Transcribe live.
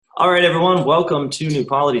All right, everyone, welcome to New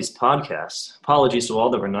Polity's podcast. Apologies to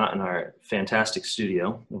all that we're not in our fantastic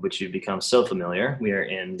studio, of which you've become so familiar. We are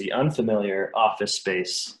in the unfamiliar office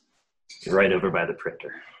space right over by the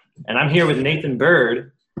printer. And I'm here with Nathan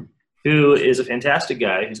Bird, who is a fantastic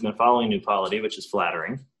guy who's been following New Polity, which is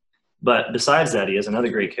flattering. But besides that, he has another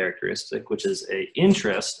great characteristic, which is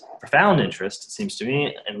profound interest, it seems to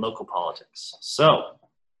me, in local politics. So,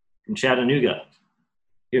 from Chattanooga,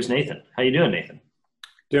 here's Nathan. How you doing, Nathan?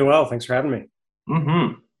 Doing well. Thanks for having me.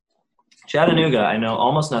 Chattanooga, I know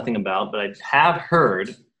almost nothing about, but I have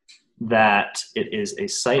heard that it is a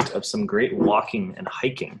site of some great walking and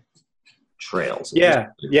hiking trails.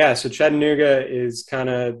 Yeah. So Chattanooga is kind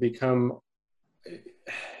of become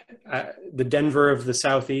the Denver of the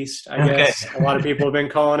Southeast, I guess. A lot of people have been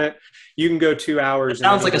calling it. You can go 2 hours. It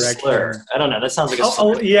sounds like a slur. I don't know. That sounds like a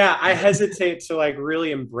slur. Oh, yeah. I hesitate to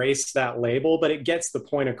really embrace that label, but it gets the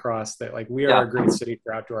point across that we are a great city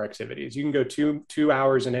for outdoor activities. You can go two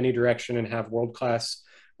hours in any direction and have world-class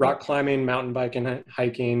rock climbing, mountain biking,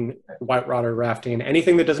 hiking, whitewater rafting,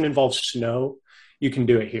 anything that doesn't involve snow. You can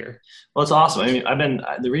do it here. Well, it's awesome. I mean,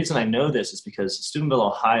 the reason I know this is because Steubenville,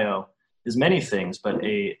 Ohio is many things, but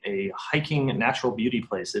a hiking natural beauty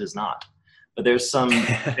place it is not. But there's some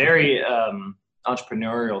very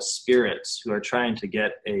entrepreneurial spirits who are trying to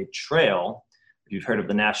get a trail. If you've heard of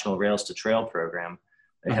the National Rails to Trail program,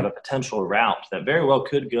 they have a potential route that very well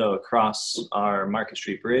could go across our Market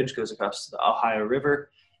Street Bridge, goes across the Ohio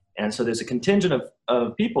River. And so there's a contingent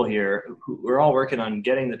of people here who are all working on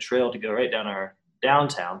getting the trail to go right down our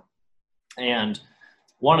downtown. And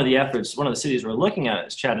one of the cities we're looking at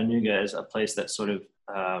is Chattanooga, as a place that sort of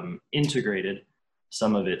integrated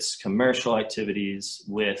some of its commercial activities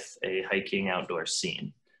with a hiking outdoor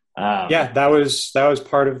scene. That was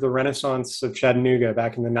part of the renaissance of Chattanooga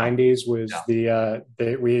back in the 90s.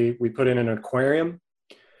 We put in an aquarium.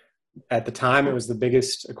 At the time, it was the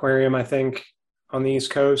biggest aquarium, I think, on the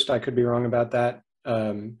East Coast. I could be wrong about that.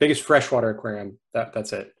 Biggest freshwater aquarium.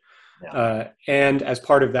 That's it. Yeah. And as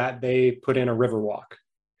part of that, they put in a river walk.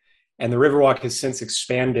 And the Riverwalk has since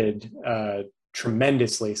expanded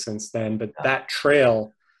tremendously since then. But that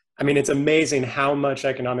trail, I mean, it's amazing how much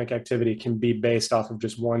economic activity can be based off of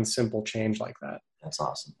just one simple change like that. That's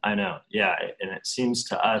awesome. I know. Yeah. And it seems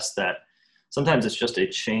to us that sometimes it's just a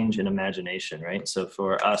change in imagination, right? So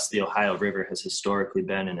for us, the Ohio River has historically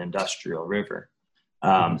been an industrial river.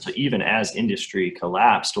 So even as industry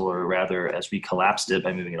collapsed, or rather as we collapsed it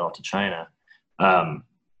by moving it all to China,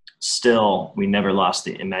 still, we never lost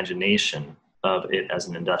the imagination of it as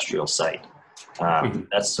an industrial site.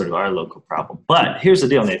 That's sort of our local problem. But here's the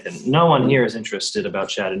deal, Nathan. No one here is interested about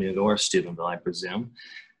Chattanooga or Steubenville, I presume,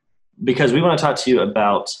 because we want to talk to you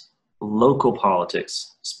about local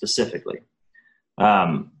politics specifically.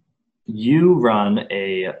 You run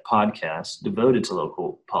a podcast devoted to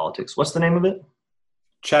local politics. What's the name of it?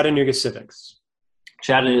 Chattanooga Civics.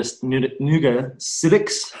 Chattanooga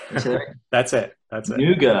Civics? That's it.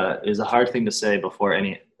 Nooga is a hard thing to say before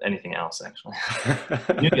anything else, actually.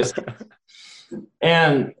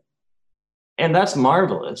 And that's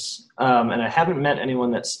marvelous. And I haven't met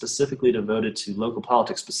anyone that's specifically devoted to local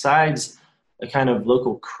politics besides a kind of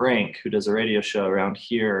local crank who does a radio show around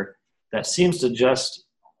here that seems to just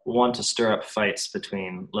want to stir up fights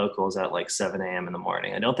between locals at 7 a.m. in the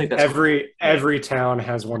morning. I don't think that's every town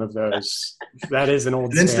has one of those. That is an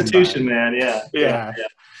old institution, man. Yeah.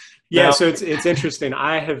 So it's interesting.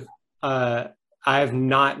 I have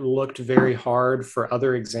not looked very hard for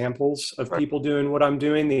other examples of people doing what I'm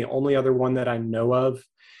doing. The only other one that I know of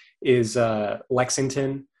is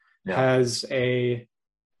Lexington has a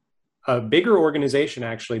bigger organization.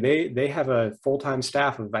 Actually, they have a full-time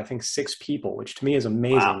staff of, I think, 6 people, which to me is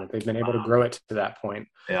amazing that they've been able to grow it to that point.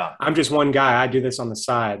 Yeah. I'm just one guy. I do this on the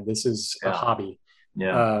side. This is a hobby.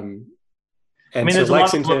 Yeah. And I mean, so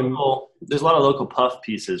Lexington, there's a lot of local puff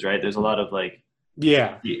pieces, right? There's a lot of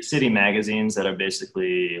city magazines that are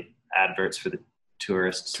basically adverts for the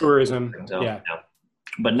tourism.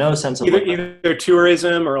 But no sense of either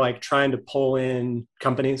tourism or trying to pull in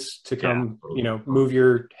companies to come, move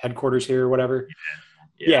your headquarters here or whatever.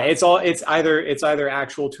 Yeah. It's either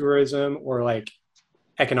actual tourism or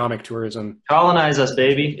economic tourism. Colonize us,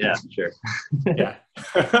 baby. Yeah, sure. Yeah.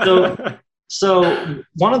 So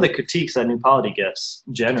one of the critiques that New Polity gets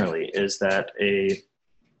generally is that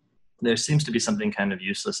there seems to be something kind of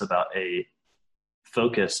useless about a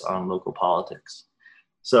focus on local politics.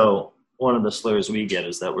 So one of the slurs we get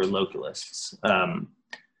is that we're localists,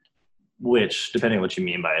 which, depending on what you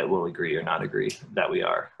mean by it, we'll agree or not agree that we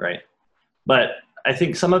are, right? But I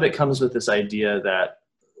think some of it comes with this idea that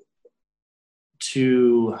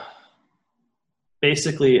to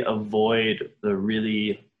basically avoid the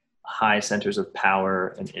really high centers of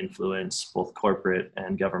power and influence, both corporate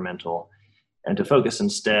and governmental, and to focus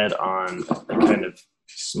instead on a kind of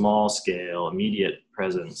small scale, immediate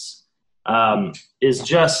presence, is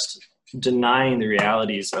just denying the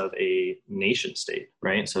realities of a nation state,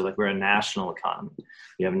 right? So like we're a national economy,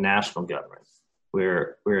 we have a national government,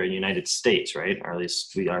 we're a United States, right? Or at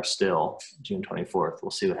least we are still. June 24th.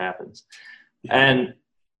 We'll see what happens. And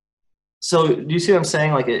so do you see what I'm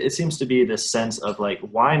saying? Like it seems to be this sense of like,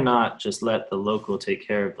 why not just let the local take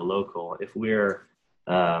care of the local? If we're,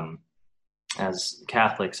 as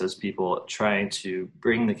Catholics, as people trying to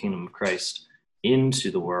bring the kingdom of Christ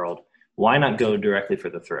into the world, why not go directly for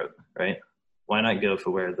the throat, right? Why not go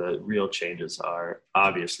for where the real changes are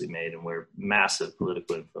obviously made and where massive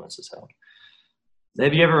political influence is held?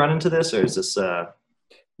 Have you ever run into this, or is this...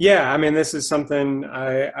 Yeah, I mean, this is something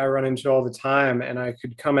I run into all the time, and I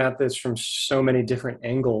could come at this from so many different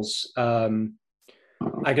angles.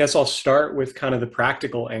 I guess I'll start with kind of the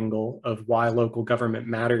practical angle of why local government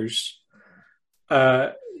matters.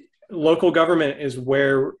 Local government is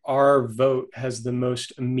where our vote has the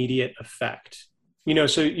most immediate effect. You know,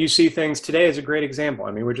 so you see things today as a great example.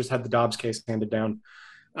 I mean, we just had the Dobbs case handed down.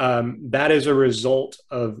 That is a result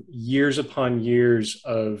of years upon years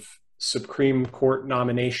of Supreme Court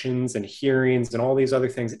nominations and hearings and all these other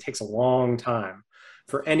things. It takes a long time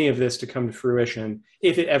for any of this to come to fruition,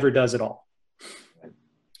 if it ever does at all.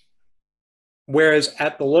 Whereas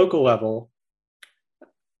at the local level,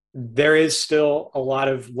 there is still a lot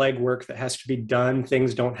of legwork that has to be done.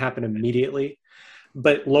 Things don't happen immediately,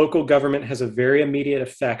 but local government has a very immediate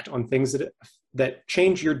effect on things that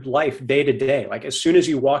change your life day to day. Like as soon as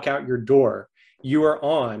you walk out your door, you are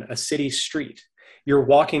on a city street. You're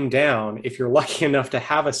walking down, if you're lucky enough to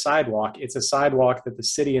have a sidewalk, it's a sidewalk that the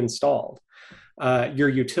city installed. Your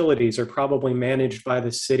utilities are probably managed by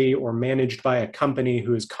the city or managed by a company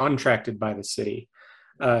who is contracted by the city.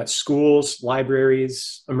 Schools,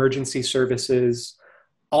 libraries, emergency services,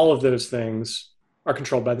 all of those things are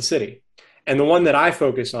controlled by the city. And the one that I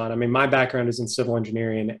focus on, I mean, my background is in civil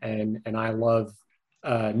engineering, and I love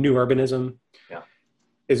new urbanism. Yeah.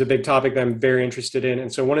 Is a big topic that I'm very interested in.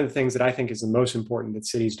 And so one of the things that I think is the most important that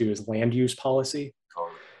cities do is land use policy.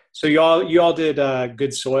 So you all did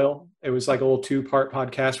Good Soil. It was like a little 2-part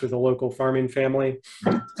podcast with a local farming family.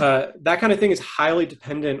 That kind of thing is highly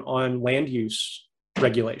dependent on land use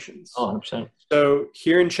regulations. Oh, 100%. So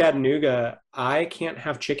here in Chattanooga, I can't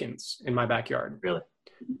have chickens in my backyard. Really?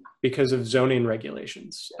 Because of zoning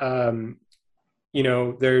regulations. You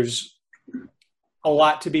know, there's a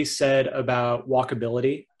lot to be said about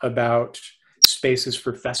walkability, about spaces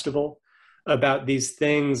for festival, about these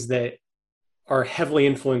things that are heavily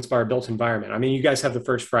influenced by our built environment. I mean, you guys have the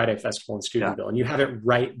First Friday Festival in Steubenville, and you have it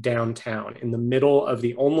right downtown in the middle of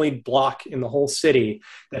the only block in the whole city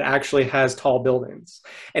that actually has tall buildings.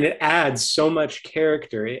 And it adds so much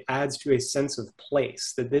character. It adds to a sense of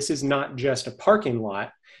place, that this is not just a parking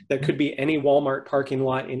lot that could be any Walmart parking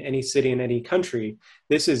lot in any city in any country.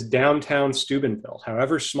 This is downtown Steubenville.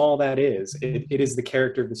 However small that is, it is the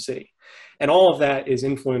character of the city. And all of that is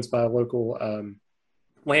influenced by local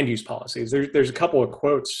land use policies. There's a couple of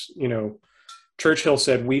quotes. You know, Churchill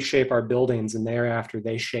said, "We shape our buildings and thereafter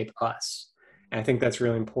they shape us." And I think that's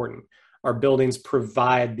really important. Our buildings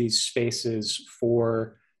provide these spaces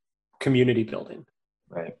for community building.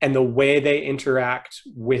 Right. And the way they interact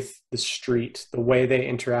with the street, the way they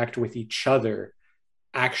interact with each other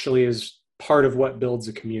actually is part of what builds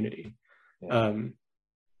a community. Yeah.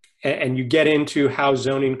 And you get into how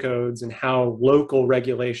zoning codes and how local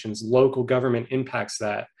regulations, local government impacts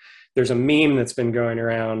that. There's a meme that's been going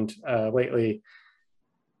around lately.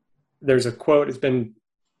 There's a quote, it's been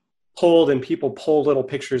pulled, and people pull little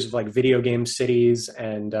pictures of like video game cities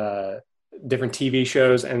and different TV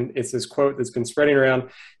shows. And it's this quote that's been spreading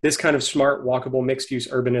around: "This kind of smart, walkable, mixed-use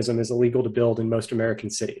urbanism is illegal to build in most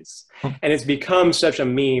American cities." And it's become such a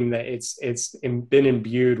meme that it's been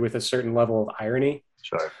imbued with a certain level of irony.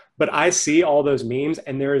 Sure. But I see all those memes,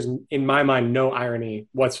 and there is, in my mind, no irony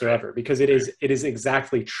whatsoever, because it is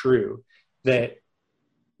exactly true that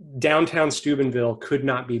downtown Steubenville could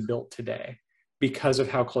not be built today because of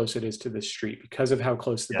how close it is to the street, because of how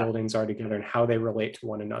close the buildings are together and how they relate to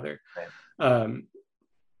one another. Right.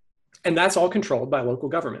 And that's all controlled by local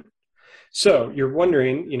government. So you're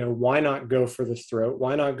wondering, you know, why not go for the throat?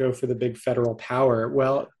 Why not go for the big federal power?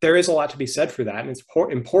 Well, there is a lot to be said for that. And it's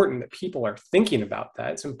important that people are thinking about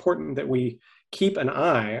that. It's important that we keep an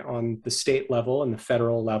eye on the state level and the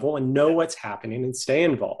federal level and know what's happening and stay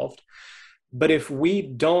involved. But if we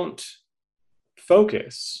don't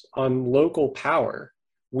focus on local power,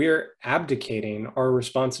 we're abdicating our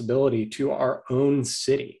responsibility to our own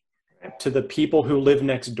city, to the people who live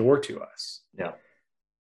next door to us. Yeah.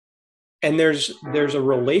 And there's a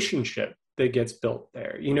relationship that gets built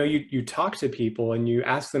there. You know, you talk to people and you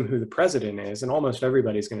ask them who the president is, and almost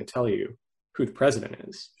everybody's going to tell you who the president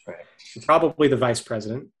is. Right. Probably the vice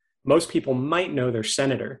president. Most people might know their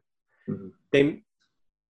senator. Mm-hmm.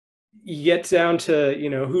 You get down to, you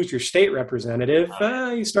know, who's your state representative,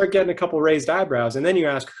 you start getting a couple raised eyebrows, and then you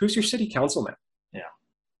ask, who's your city councilman? Yeah.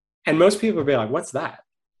 And most people will be like, what's that?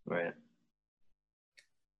 Right.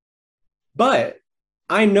 But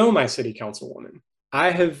I know my city councilwoman.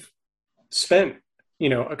 I have spent, you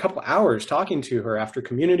know, a couple hours talking to her after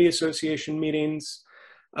community association meetings.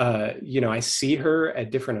 You know, I see her at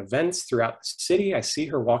different events throughout the city. I see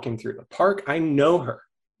her walking through the park. I know her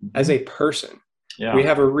as a person. Yeah. We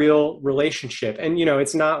have a real relationship. And, you know,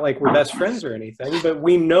 it's not like we're best friends or anything, but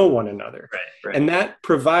we know one another. Right. And that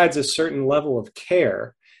provides a certain level of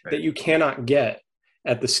care that you cannot get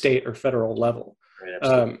at the state or federal level.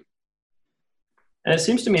 Right, and it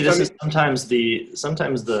seems to me this is sometimes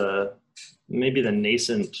the maybe the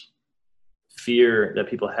nascent fear that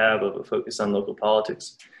people have of a focus on local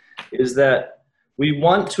politics is that we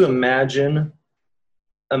want to imagine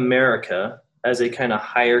America as a kind of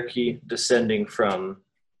hierarchy descending from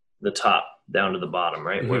the top down to the bottom,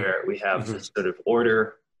 right? Mm-hmm. Where we have this sort of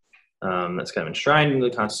order that's kind of enshrined in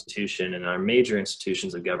the Constitution and our major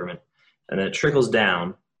institutions of government, and then it trickles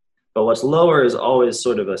down. But what's lower is always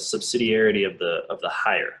sort of a subsidiarity of the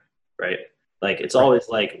higher, right? Like it's always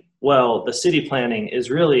like, well, the city planning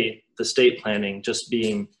is really the state planning just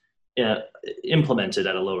being implemented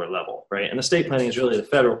at a lower level, right? And the state planning is really the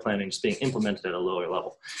federal planning just being implemented at a lower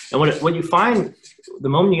level. And what you find the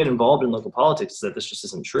moment you get involved in local politics is that this just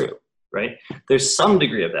isn't true, right? There's some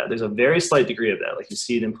degree of that. There's a very slight degree of that. Like you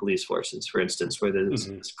see it in police forces, for instance, where there's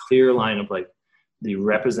this clear line of like the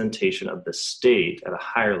representation of the state at a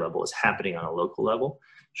higher level is happening on a local level.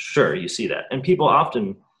 Sure, you see that. And people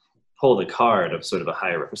often pull the card of sort of a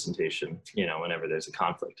higher representation, you know, whenever there's a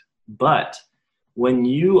conflict. But when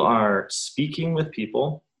you are speaking with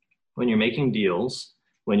people, when you're making deals,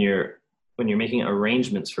 when you're making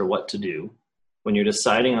arrangements for what to do, when you're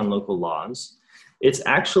deciding on local laws, it's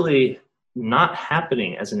actually not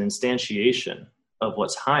happening as an instantiation of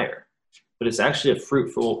what's higher, but it's actually a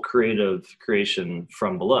fruitful creative creation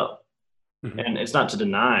from below. Mm-hmm. And it's not to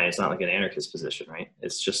deny, it's not like an anarchist position, right?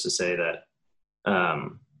 It's just to say that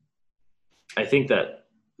I think that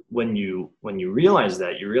when you realize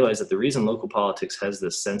that, you realize that the reason local politics has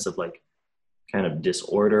this sense of like kind of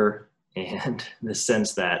disorder and the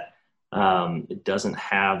sense that it doesn't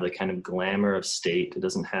have the kind of glamour of state, it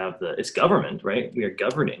doesn't have it's government, right? We are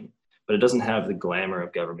governing, but it doesn't have the glamour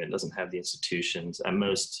of government, it doesn't have the institutions. And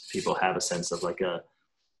most people have a sense of like a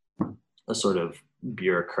sort of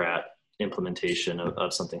bureaucrat implementation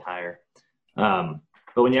of something higher. But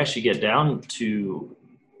when you actually get down to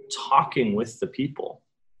talking with the people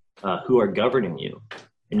who are governing you,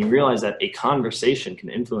 and you realize that a conversation can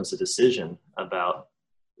influence a decision about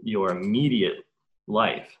your immediate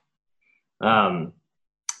life, then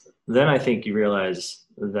I think you realize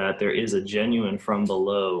that there is a genuine from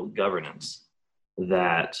below governance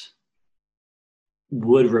that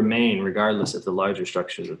would remain regardless if the larger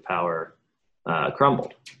structures of power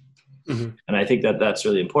crumbled. Mm-hmm. And I think that that's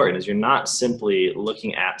really important, is you're not simply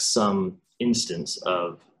looking at some instance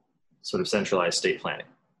of sort of centralized state planning,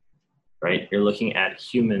 right? You're looking at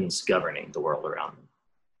humans governing the world around them.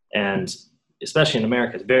 And especially in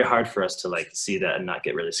America, it's very hard for us to like see that and not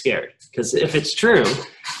get really scared. Because if it's true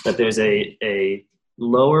that there's a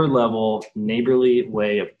lower level neighborly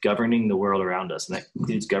way of governing the world around us, and that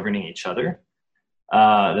includes governing each other,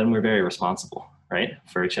 then we're very responsible, right?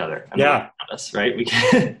 For each other. And us, right?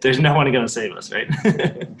 There's no one going to save us, right?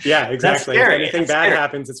 Yeah, exactly. If anything bad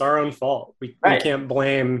happens, it's our own fault. We can't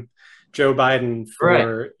blame Joe Biden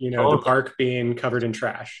for, the park being covered in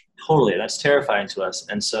trash. Totally. That's terrifying to us.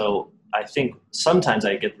 And so I think sometimes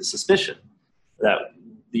I get the suspicion that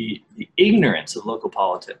the ignorance of local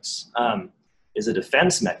politics is a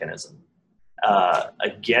defense mechanism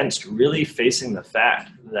against really facing the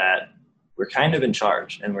fact that we're kind of in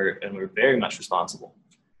charge and we're very much responsible.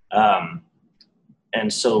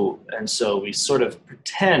 And so we sort of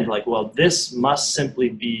pretend like, well, this must simply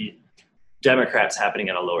be Democrats happening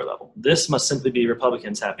at a lower level. This must simply be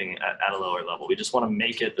Republicans happening at a lower level. We just want to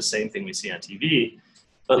make it the same thing we see on TV.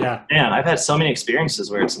 But man, I've had so many experiences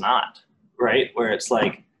where it's not, right? Where it's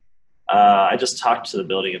like, I just talked to the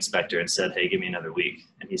building inspector and said, hey, give me another week.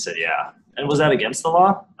 And he said, yeah. And was that against the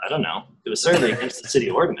law? I don't know. It was certainly against the city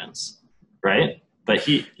ordinance, right? But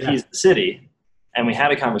he's the city. And we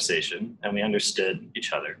had a conversation and we understood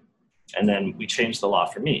each other. And then we changed the law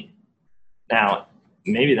for me. Now,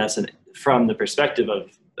 maybe that's from the perspective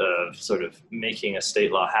of sort of making a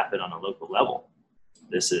state law happen on a local level.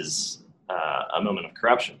 This is a moment of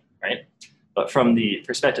corruption, right? But from the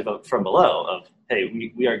perspective from below of,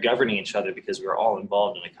 hey, we are governing each other because we're all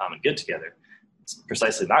involved in a common good together. It's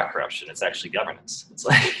precisely not corruption. It's actually governance. It's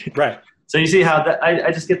like, right. So you see how that,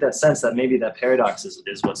 I just get that sense that maybe that paradox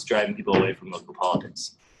is what's driving people away from local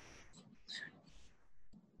politics.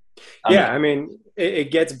 Yeah, I mean, it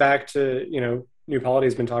gets back to, New Polity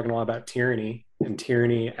has been talking a lot about tyranny, and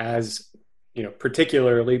tyranny as,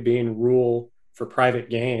 particularly being rule for private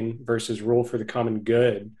gain versus rule for the common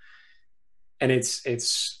good. And it's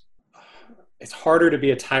harder to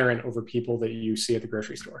be a tyrant over people that you see at the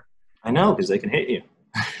grocery store. I know, because they can hit you.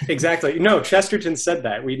 Exactly. No, Chesterton said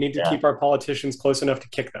that. We need to keep our politicians close enough to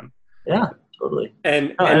kick them. Yeah, totally.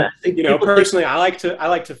 And I think, personally, I like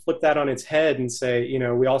to flip that on its head and say,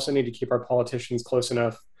 we also need to keep our politicians close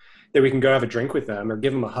enough that we can go have a drink with them or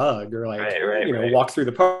give them a hug or walk through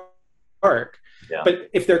the park. Yeah. But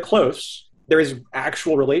if they're close, there is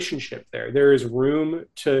actual relationship there. There is room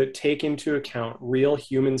to take into account real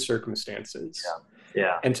human circumstances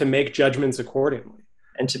and to make judgments accordingly.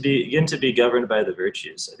 And to begin to be governed by the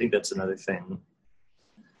virtues. I think that's another thing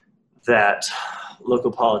that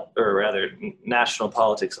national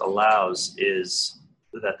politics allows, is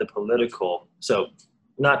that the political, so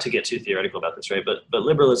not to get too theoretical about this, right? But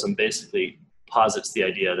liberalism basically posits the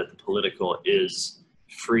idea that the political is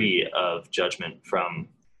free of judgment from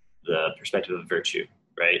the perspective of virtue,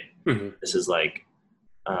 right? Mm-hmm. This is like,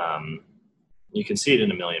 you can see it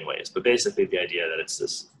in a million ways, but basically the idea that it's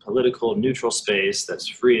this political neutral space that's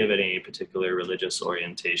free of any particular religious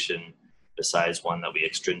orientation besides one that we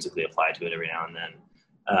extrinsically apply to it every now and then.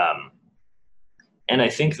 And I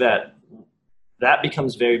think that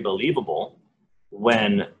becomes very believable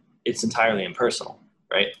when it's entirely impersonal,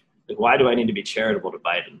 right? Like, why do I need to be charitable to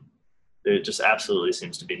Biden? There just absolutely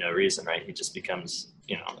seems to be no reason, right? He just becomes,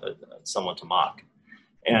 someone to mock.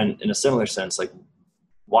 And in a similar sense, like,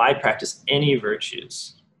 why practice any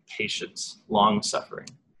virtues? Patience, long-suffering,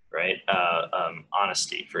 right?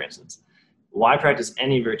 Honesty, for instance. Why practice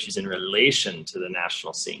any virtues in relation to the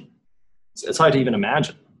national scene? It's hard to even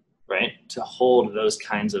imagine, right? To hold those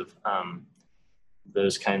kinds of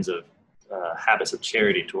habits of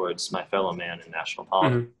charity towards my fellow man in national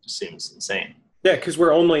politics seems insane. Yeah, because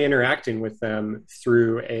we're only interacting with them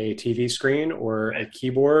through a TV screen or a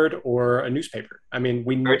keyboard or a newspaper. I mean,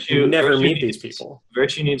 we never meet these people.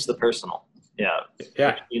 Virtue needs the personal. Yeah.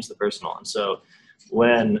 Virtue needs the personal. And so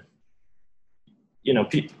when,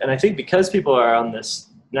 and I think because people are on this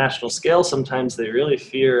national scale, sometimes they really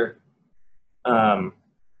fear,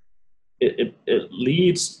 it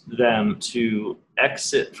leads them to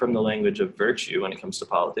exit from the language of virtue when it comes to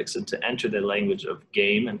politics and to enter the language of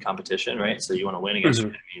game and competition, right? So you want to win against your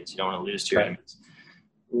enemies. You don't want to lose to your enemies.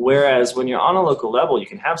 Whereas when you're on a local level, you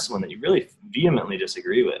can have someone that you really vehemently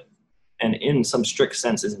disagree with and in some strict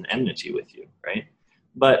sense is an enmity with you, right?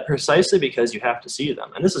 But precisely because you have to see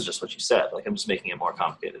them, and this is just what you said, like I'm just making it more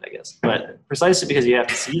complicated, I guess, but precisely because you have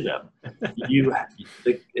to see them,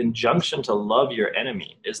 the injunction to love your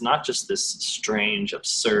enemy is not just this strange,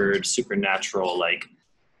 absurd, supernatural,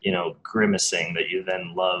 grimacing that you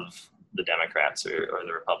then love the Democrats or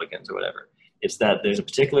the Republicans or whatever. It's that there's a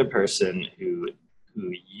particular person who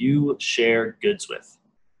you share goods with,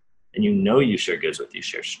 and you share goods with, you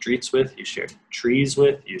share streets with, you share trees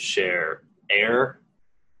with, you share air,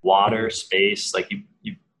 water, space, like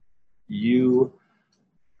you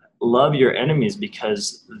love your enemies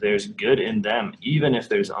because there's good in them, even if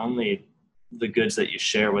there's only the goods that you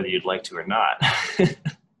share, whether you'd like to or not.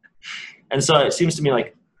 And so it seems to me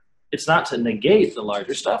like it's not to negate the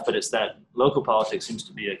larger stuff, but it's that local politics seems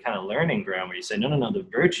to be a kind of learning ground where you say, no, the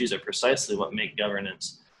virtues are precisely what make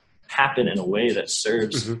governance happen in a way that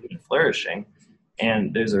serves human flourishing.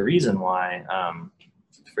 And there's a reason why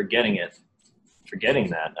forgetting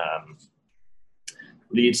that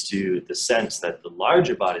leads to the sense that the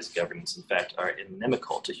larger bodies of governance, in fact, are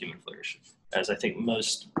inimical to human flourishing, as I think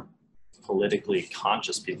most politically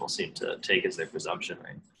conscious people seem to take as their presumption,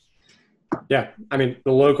 right? Yeah, I mean,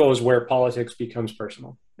 the local is where politics becomes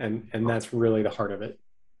personal, and that's really the heart of it.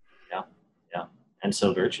 Yeah, and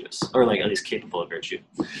so virtuous, or like at least capable of virtue.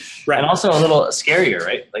 Right. And also a little scarier,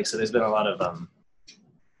 right? Like, so there's been a lot of,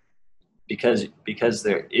 because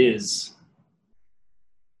there is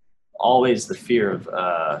always the fear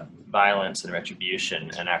of violence and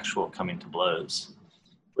retribution and actual coming to blows,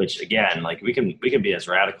 which again, like we can be as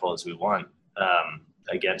radical as we want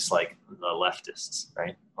against like the leftists,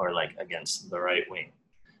 right? Or like against the right wing.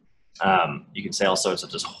 You can say all sorts of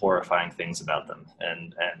just horrifying things about them.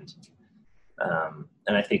 And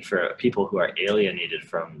I think for people who are alienated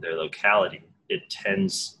from their locality, it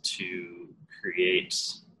tends to create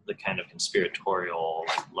the kind of conspiratorial,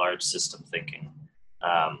 like, large system thinking,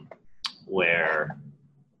 where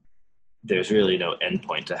there's really no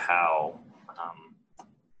endpoint to how,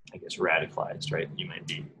 I guess, radicalized, right, you might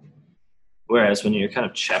be. Whereas when you're kind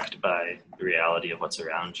of checked by the reality of what's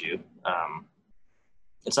around you,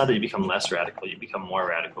 it's not that you become less radical, you become more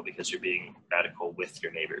radical because you're being radical with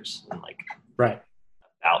your neighbors and like right.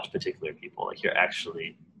 about particular people. Like you're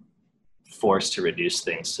actually forced to reduce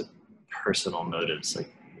things to personal motives,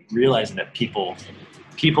 like realizing that people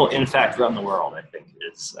in fact run the world, I think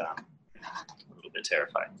is a little bit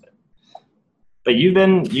terrifying. But you've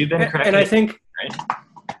been correct. And I think, right?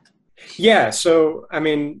 Yeah. So, I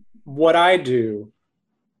mean, what I do,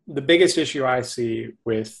 the biggest issue I see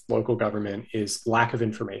with local government is lack of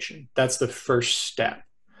information. That's the first step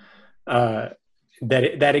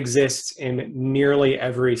that exists in nearly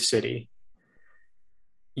every city.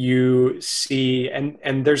 You see,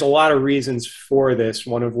 and there's a lot of reasons for this,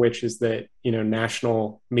 one of which is that,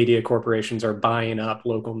 national media corporations are buying up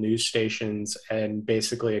local news stations and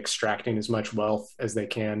basically extracting as much wealth as they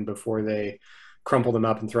can before they crumple them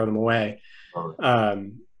up and throw them away.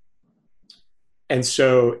 And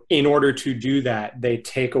so in order to do that, they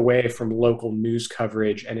take away from local news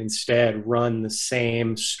coverage and instead run the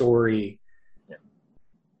same story,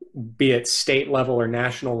 be it state level or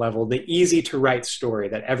national level, the easy to write story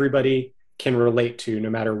that everybody can relate to no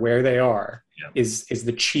matter where they are is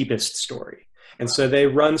the cheapest story. And so they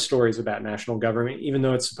run stories about national government, even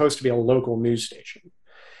though it's supposed to be a local news station.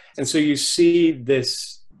 And so you see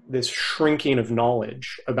this shrinking of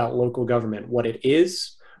knowledge about local government, what it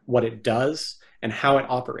is, what it does, and how it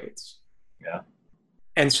operates. Yeah.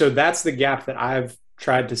 And so that's the gap that I've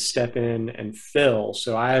tried to step in and fill.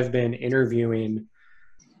 So I've been interviewing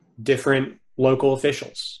different local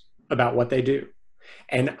officials about what they do.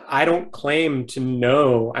 And I don't claim to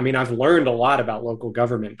know, I mean, I've learned a lot about local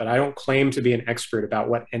government, but I don't claim to be an expert about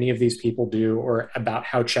what any of these people do or about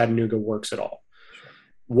how Chattanooga works at all.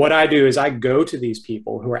 What I do is I go to these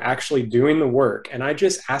people who are actually doing the work and I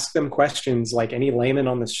just ask them questions like any layman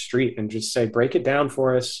on the street and just say, break it down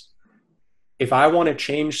for us. If I want to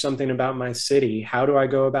change something about my city, how do I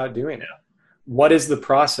go about doing it? What is the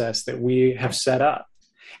process that we have set up?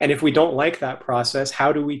 And if we don't like that process,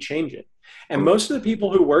 how do we change it? And most of the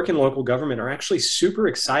people who work in local government are actually super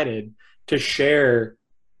excited to share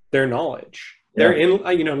their knowledge. They're in,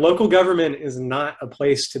 local government is not a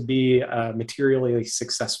place to be materially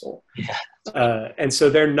successful. And so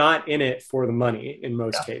they're not in it for the money in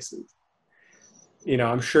most cases.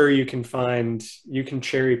 I'm sure you can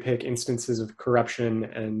cherry pick instances of corruption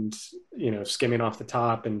and, skimming off the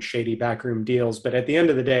top and shady backroom deals. But at the end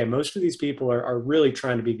of the day, most of these people are really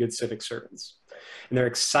trying to be good civic servants and they're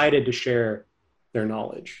excited to share their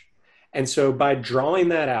knowledge. And so by drawing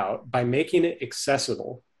that out, by making it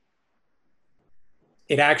accessible,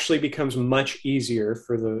 it actually becomes much easier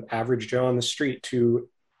for the average Joe on the street to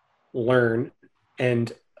learn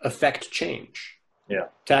and affect change.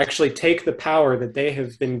 To actually take the power that they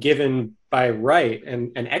have been given by right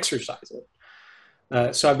and exercise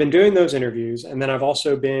it. So I've been doing those interviews, and then I've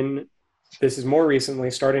also been, this is more recently,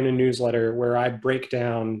 starting a newsletter where I break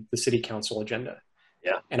down the city council agenda.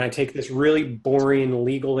 And I take this really boring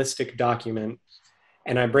legalistic document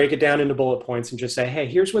and I break it down into bullet points and just say, hey,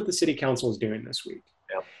 here's what the city council is doing this week.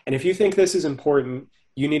 And if you think this is important,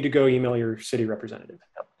 you need to go email your city representative.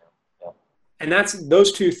 And that's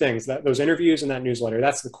those two things, those interviews and that newsletter,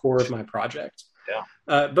 that's the core of my project.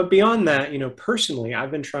 But beyond that, personally,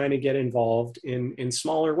 I've been trying to get involved in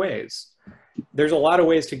smaller ways. There's a lot of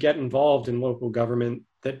ways to get involved in local government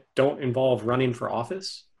that don't involve running for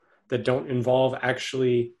office, that don't involve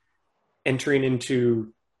actually entering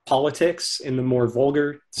into politics in the more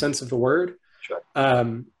vulgar sense of the word.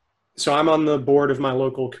 So I'm on the board of my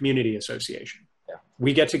local community association.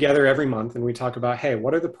 We get together every month and we talk about, hey,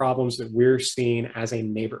 what are the problems that we're seeing as a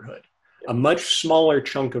neighborhood, a much smaller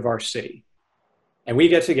chunk of our city? And we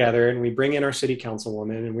get together and we bring in our city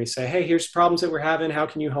councilwoman and we say, hey, here's problems that we're having. How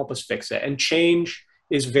can you help us fix it? And change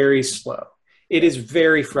is very slow. It is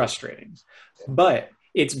very frustrating, but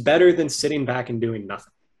it's better than sitting back and doing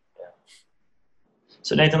nothing.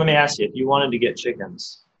 So Nathan, let me ask you, if you wanted to get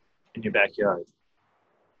chickens in your backyard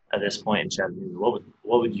at this point in Chattanooga,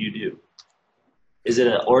 what would you do? Is it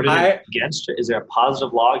an ordinance against? Is there a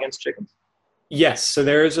positive law against chickens? Yes. So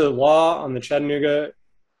there is a law on the Chattanooga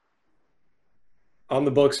on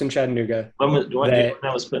the books in Chattanooga. When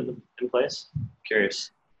that was put in place?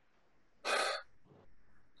 Curious.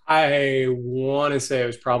 I want to say it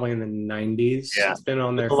was probably in the 90s. Yeah. It's been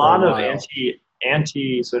on there A for a lot of while.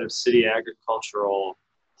 anti sort of city agricultural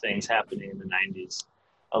things happening in the 90s.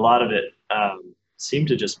 A lot of it seemed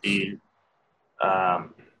to just be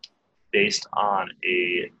um, based on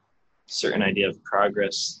a certain idea of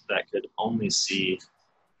progress that could only see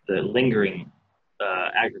the lingering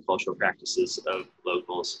agricultural practices of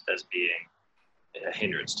locals as being a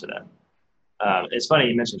hindrance to that. It's funny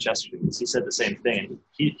you mentioned Chesterton because he said the same thing.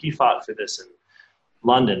 He fought for this in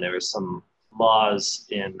London. There were some laws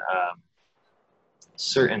in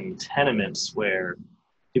certain tenements where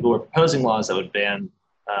people were proposing laws that would ban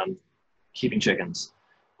keeping chickens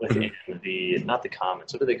within the, not the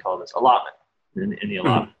commons, what do they call this? Allotment, in the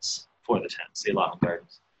allotments for the tenants, the allotment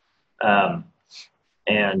gardens.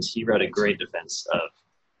 And he wrote a great defense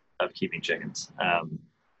of keeping chickens,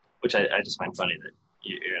 which I just find funny that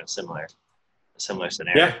you're in a similar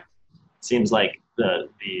scenario. Yeah. It seems like the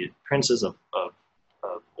princes of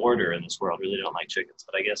order in this world really don't like chickens,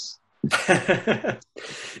 but I guess.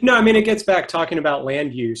 No, I mean, it gets back talking about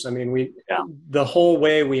land use. I mean, the whole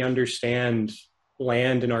way we understand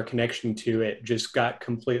land and our connection to it just got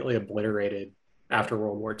completely obliterated after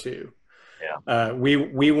World War II. Yeah.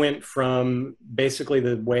 We went from basically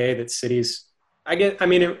the way that cities,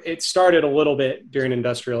 it started a little bit during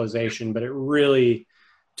industrialization, but it really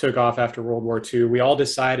took off after World War II. We all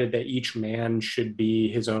decided that each man should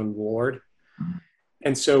be his own lord.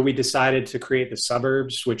 And so we decided to create the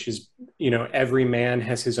suburbs, which is, every man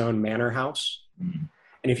has his own manor house. Mm-hmm.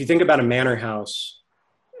 And if you think about a manor house,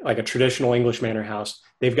 like a traditional English manor house,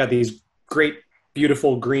 they've got these great,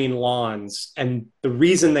 beautiful green lawns. And the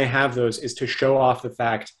reason they have those is to show off the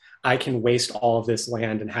fact I can waste all of this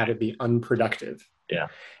land and have it be unproductive. Yeah.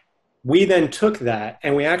 We then took that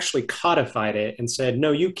and we actually codified it and said,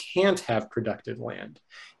 no, you can't have productive land.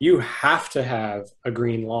 You have to have a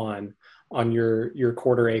green lawn on your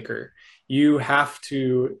quarter acre. You have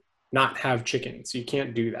to not have chickens. You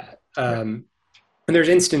can't do that. And there's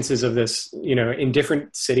instances of this, in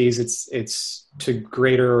different cities, it's to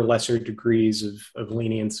greater or lesser degrees of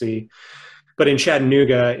leniency. But in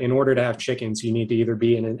Chattanooga, in order to have chickens, you need to either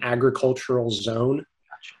be in an agricultural zone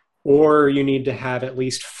or you need to have at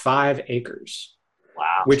least 5 acres.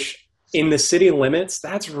 Wow. Which in the city limits,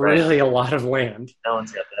 that's really a lot of land. No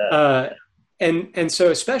one's got that. And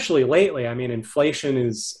so especially lately, I mean, inflation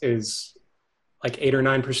is like 8 or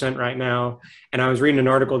 9% right now. And I was reading an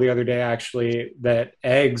article the other day, actually, that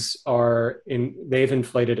eggs they've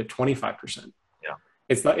inflated at 25%. Yeah.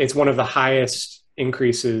 It's one of the highest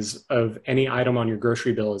increases of any item on your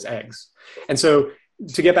grocery bill is eggs. And so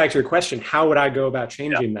to get back to your question, how would I go about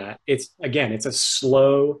changing that? It's a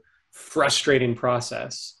slow, frustrating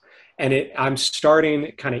process. And I'm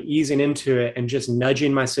starting kind of easing into it and just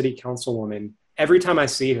nudging my city councilwoman. Every time I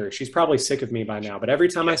see her, she's probably sick of me by now, but every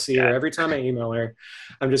time I see her, every time I email her,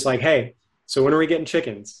 I'm just like, hey, so when are we getting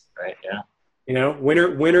chickens? Right. Yeah. When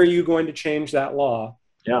are you going to change that law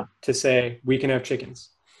to say we can have chickens?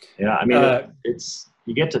 Yeah. I mean,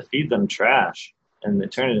 you get to feed them trash and they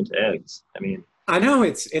turn it into eggs. I mean, I know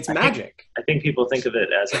it's magic. I think people think of it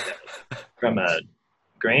as from a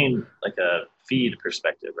grain, like a feed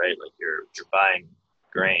perspective, right? Like you're buying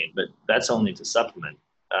grain, but that's only to supplement.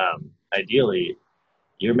 Ideally,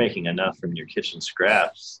 you're making enough from your kitchen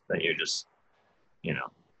scraps that you're just,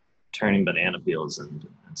 turning banana peels and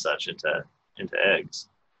such into eggs.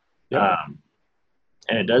 Yep.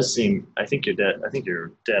 And it does seem, I think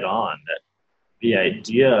you're dead on that the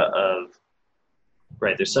idea of,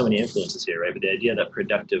 right, there's so many influences here, right? But the idea that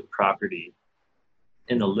productive property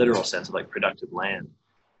in the literal sense of like productive land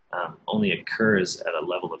only occurs at a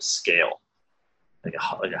level of scale, like a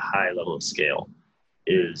high level of scale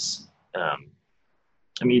is,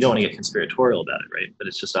 you don't want to get conspiratorial about it, right? But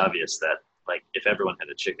it's just obvious that like if everyone had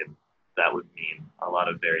a chicken, that would mean a lot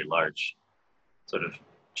of very large sort of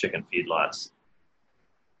chicken feedlots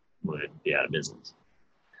would be out of business.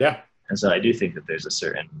 Yeah. And so I do think that there's a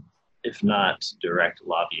certain, if not direct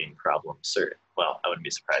lobbying problem, I wouldn't be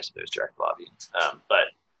surprised if there's direct lobbying. But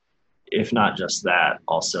if not just that,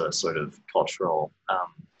 also a sort of cultural,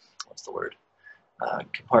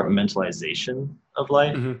 compartmentalization of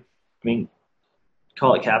life. Mm-hmm. I mean,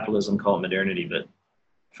 call it capitalism, call it modernity, but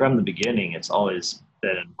from the beginning, it's always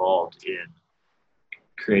been involved in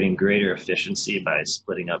creating greater efficiency by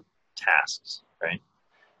splitting up tasks, right?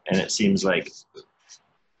 And it seems like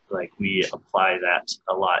we apply that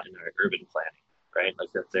a lot in our urban planning, right?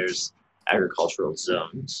 Like that there's agricultural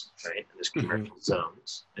zones, right? And there's commercial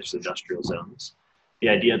zones, there's industrial zones. the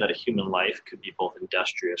idea that a human life could be both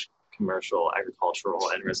industrious, commercial, agricultural,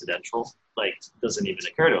 and residential, like, doesn't even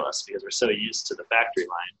occur to us because we're so used to the factory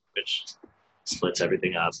line, which splits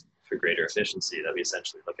everything up for greater efficiency, that we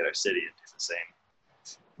essentially look at our city and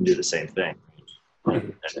do the same thing.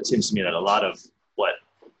 And it seems to me that a lot of what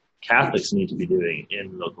Catholics need to be doing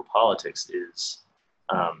in local politics is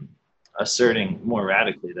asserting more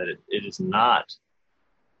radically that it is not,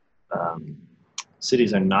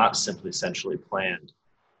 cities are not simply centrally planned,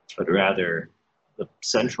 but rather the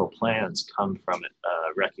central plans come from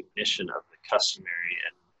a recognition of the customary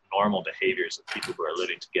and normal behaviors of people who are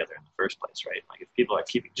living together in the first place, right? Like, if people are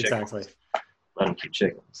keeping chickens, let them keep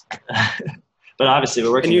chickens. But obviously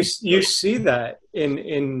we're working. And you see that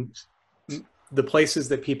in the places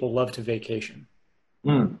that people love to vacation.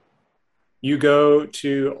 You go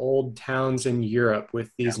to old towns in Europe with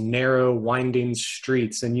these narrow, winding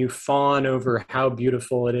streets, and you fawn over how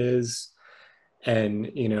beautiful it is, and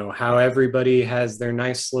you know how everybody has their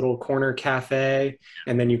nice little corner cafe.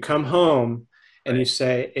 And then you come home and you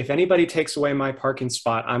say, if anybody takes away my parking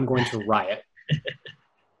spot, I'm going to riot.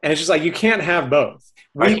 And it's just like, you can't have both.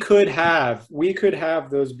 We could have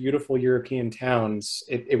those beautiful European towns.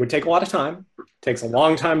 It would take a lot of time. It takes a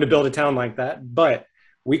long time to build a town like that, but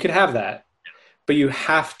we could have that. But you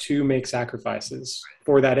have to make sacrifices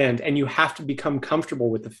for that end. And you have to become comfortable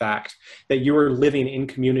with the fact that you are living in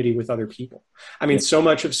community with other people. I mean, so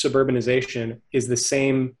much of suburbanization is the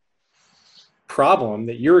same problem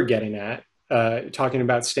that you're getting at, talking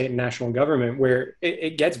about state and national government, where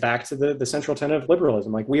it gets back to the central tenet of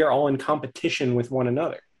liberalism. Like, we are all in competition with one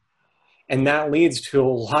another. And that leads to a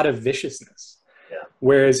lot of viciousness. Yeah.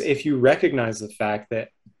 Whereas if you recognize the fact that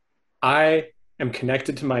I am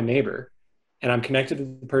connected to my neighbor, and I'm connected to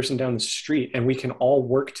the person down the street, and we can all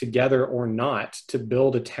work together or not to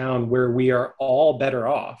build a town where we are all better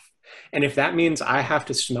off. And if that means I have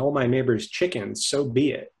to smell my neighbor's chickens, so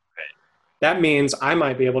be it. That means I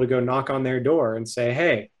might be able to go knock on their door and say,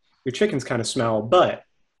 hey, your chickens kind of smell, but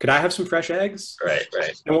could I have some fresh eggs? Right.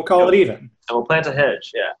 And we'll call it even. And we'll plant a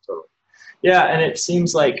hedge. Yeah, totally. Yeah, and it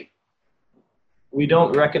seems like we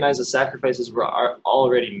don't recognize the sacrifices we're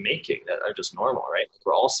already making that are just normal, right?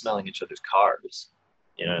 We're all smelling each other's cars.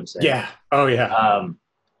 You know what I'm saying? Yeah. Oh, yeah.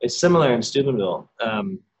 It's similar in Steubenville.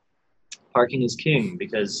 Parking is king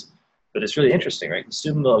but it's really interesting, right?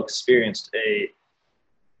 Steubenville experienced a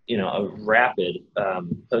rapid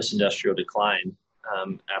post-industrial decline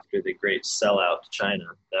after the great sellout to China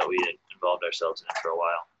that we had involved ourselves in for a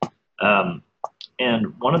while.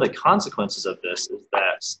 And one of the consequences of this is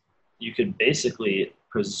that you could basically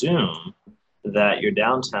presume that your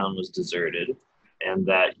downtown was deserted and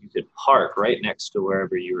that you could park right next to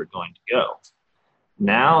wherever you were going to go.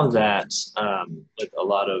 Now that with a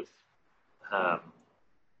lot of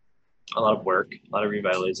work, a lot of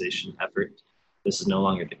revitalization effort, this is no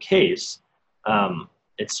longer the case.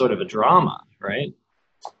 It's sort of a drama, right?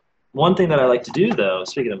 One thing that I like to do, though,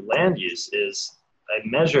 speaking of land use, is I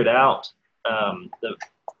measured out the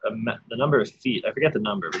number of feet. I forget the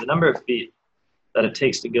number, but the number of feet that it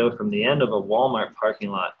takes to go from the end of a Walmart parking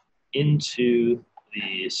lot into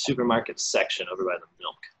the supermarket section over by the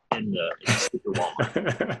milk in the super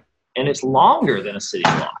Walmart. And it's longer than a city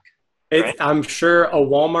block. Right? I'm sure a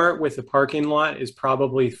Walmart with a parking lot is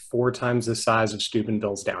probably 4 times the size of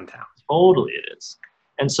Steubenville's downtown. Totally it is.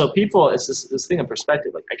 And so people, it's this thing of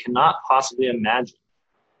perspective. Like, I cannot possibly imagine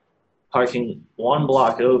parking 1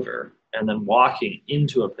 block over and then walking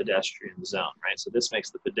into a pedestrian zone, right? So this makes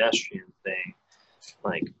the pedestrian thing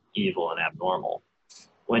like evil and abnormal.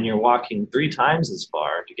 When you're walking 3 times as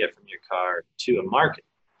far to get from your car to a market.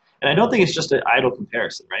 And I don't think it's just an idle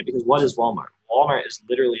comparison, right? Because what is Walmart? Walmart is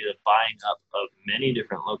literally the buying up of many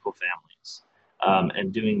different local families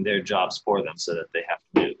and doing their jobs for them so that they have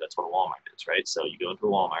to move. That's what a Walmart is, right? So you go into a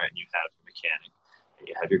Walmart and you have your mechanic, and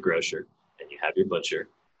you have your grocer, and you have your butcher,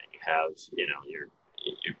 and you have, your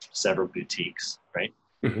several boutiques, right?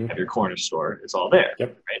 Mm-hmm. You have your corner store. It's all there,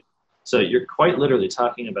 yep. Right? So you're quite literally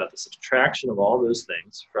talking about the subtraction of all those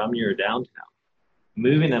things from your downtown,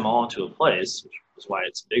 moving them all into a place, which is why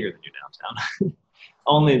it's bigger than your downtown.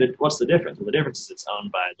 What's the difference? Well, the difference is it's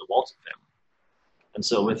owned by the Walton family. And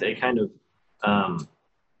so with a kind of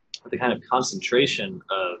concentration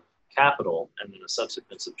of capital and then a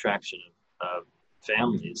subsequent subtraction of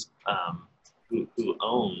families who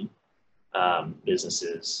own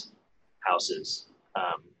businesses, houses,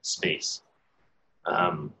 space,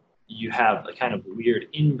 you have a kind of weird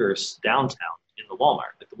inverse downtown in the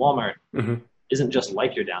Walmart. Like, the Walmart mm-hmm. isn't just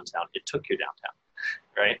like your downtown, it took your downtown,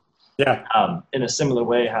 right? Yeah. In a similar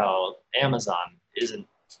way how Amazon isn't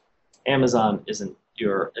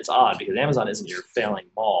it's odd because Amazon isn't your failing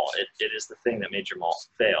mall. It is the thing that made your mall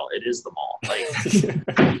fail. It is the mall.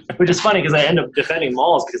 Like, which is funny because I end up defending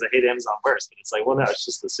malls because I hate Amazon worse. But it's like, well, no, it's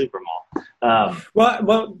just the super mall.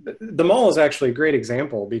 Well, the mall is actually a great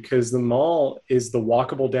example because the mall is the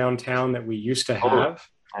walkable downtown that we used to have.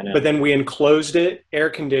 But then we enclosed it, air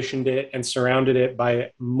conditioned it, and surrounded it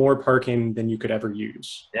by more parking than you could ever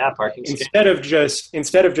use. Yeah, parking. Instead of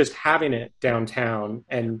just having it downtown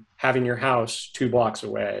and having your house 2 blocks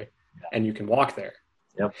away, and you can walk there.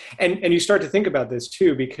 Yep. And you start to think about this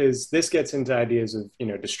too, because this gets into ideas of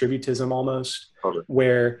distributism almost, Totally.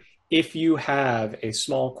 where if you have a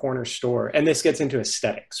small corner store, and this gets into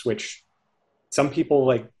aesthetics, which some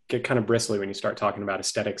people get kind of bristly when you start talking about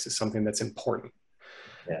aesthetics as something that's important.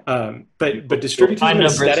 Yeah. But distributism and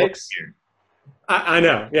aesthetics, I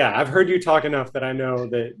know. Yeah, I've heard you talk enough that I know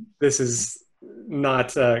that this is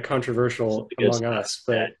not controversial among us.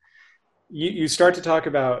 But you start to talk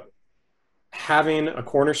about having a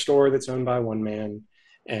corner store that's owned by one man,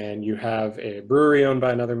 and you have a brewery owned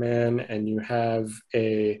by another man, and you have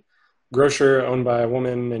a grocer owned by a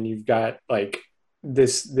woman, and you've got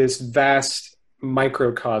this vast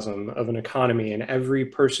microcosm of an economy, and every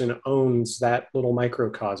person owns that little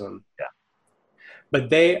microcosm. Yeah. But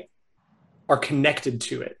they are connected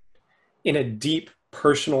to it in a deep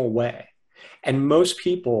personal way. And most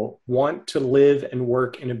people want to live and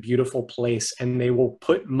work in a beautiful place, and they will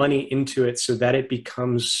put money into it so that it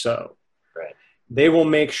becomes so. Right. They will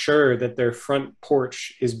make sure that their front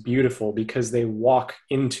porch is beautiful because they walk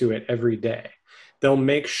into it every day. They'll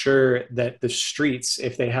make sure that the streets,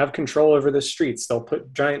 if they have control over the streets, they'll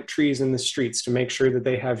put giant trees in the streets to make sure that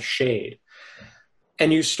they have shade.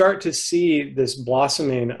 And you start to see this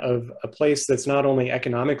blossoming of a place that's not only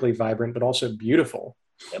economically vibrant, but also beautiful.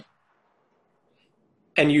 Yep.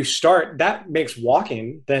 And that makes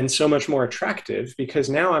walking then so much more attractive, because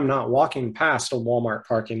now I'm not walking past a Walmart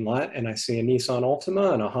parking lot and I see a Nissan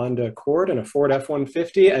Altima and a Honda Accord and a Ford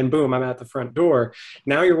F-150 and boom, I'm at the front door.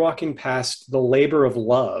 Now you're walking past the labor of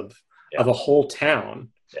love of a whole town.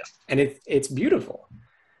 Yeah. And it's beautiful.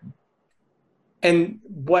 And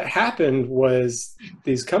what happened was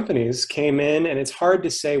these companies came in, and it's hard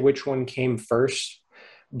to say which one came first,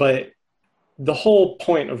 but the whole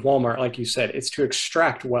point of Walmart, like you said, is to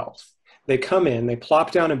extract wealth. They come in, they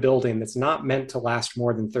plop down a building that's not meant to last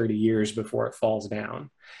more than 30 years before it falls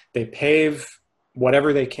down. They pave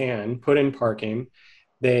whatever they can, put in parking,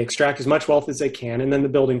 they extract as much wealth as they can, and then the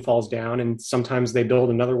building falls down, and sometimes they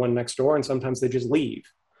build another one next door, and sometimes they just leave.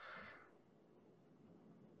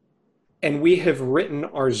 And we have written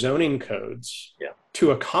our zoning codes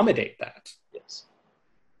to accommodate that. Yes.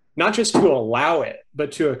 Not just to allow it,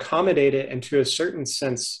 but to accommodate it and to a certain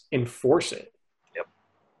sense enforce it. Yep.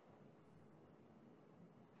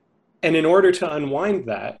 And in order to unwind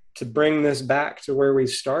that, to bring this back to where we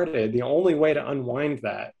started, the only way to unwind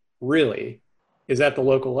that really is at the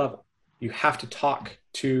local level. You have to talk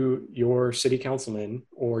to your city councilman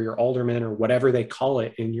or your alderman or whatever they call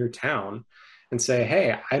it in your town and say,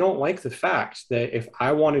 hey, I don't like the fact that if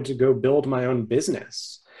I wanted to go build my own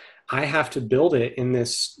business, I have to build it in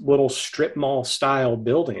this little strip mall style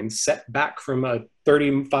building set back from a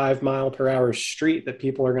 35 mile per hour street that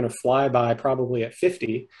people are going to fly by probably at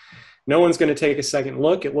 50. No one's going to take a second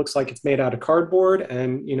look. It looks like it's made out of cardboard,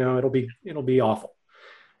 and it'll be awful.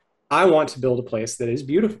 I want to build a place that is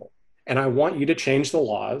beautiful, and I want you to change the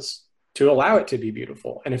laws to allow it to be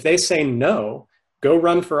beautiful. And if they say no, go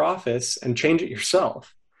run for office and change it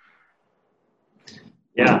yourself.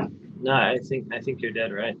 Yeah, no, I think you're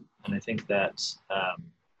dead right. And I think that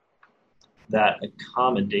that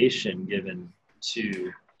accommodation given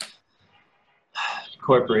to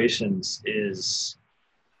corporations is,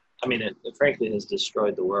 it frankly has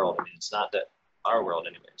destroyed the world. It's not that our world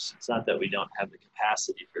anyways. It's not that we don't have the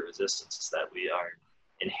capacity for resistance. It's that we are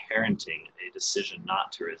inheriting a decision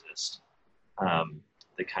not to resist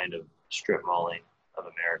the kind of strip malling of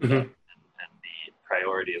America and the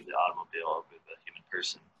priority of the automobile over the human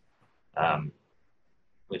person.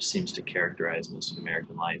 Which seems to characterize most of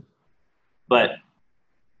American life. But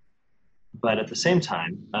at the same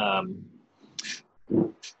time, I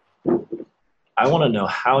want to know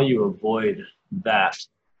how you avoid that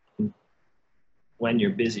when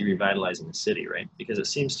you're busy revitalizing the city, right? Because it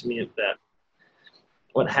seems to me that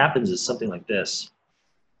what happens is something like this.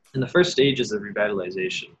 In the first stages of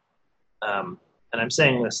revitalization, and I'm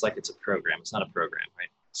saying this like it's a program. It's not a program, right?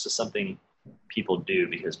 It's just something people do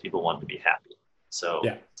because people want to be happy. So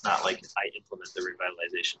It's not like I implement the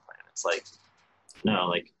revitalization plan. It's like, no,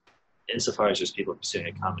 like insofar as just people pursuing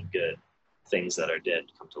a common good, things that are dead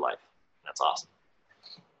come to life. That's awesome.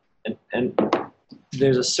 And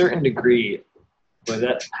there's a certain degree where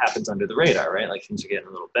that happens under the radar, right? Like things are getting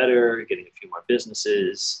a little better, you're getting a few more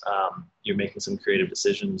businesses, you're making some creative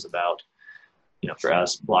decisions about, for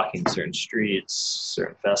us, blocking certain streets,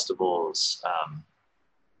 certain festivals,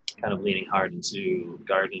 kind of leaning hard into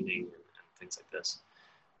gardening and things like this.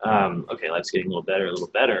 Okay, life's getting a little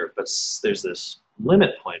better, but there's this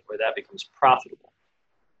limit point where that becomes profitable,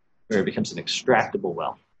 where it becomes an extractable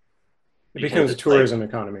wealth. It becomes a tourism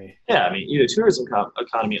economy. Yeah, I mean, either tourism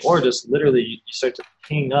economy or just literally you start to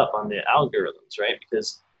ping up on the algorithms, right?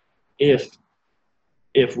 Because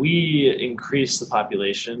if we increase the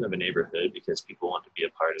population of a neighborhood because people want to be a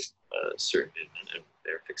part of a certain movement, and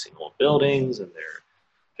they're fixing old buildings and they're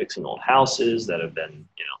fixing old houses that have been,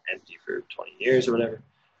 empty for 20 years or whatever,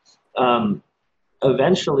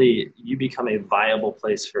 eventually you become a viable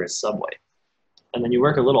place for a Subway. And then you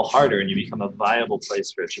work a little harder and you become a viable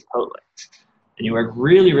place for a Chipotle. And you work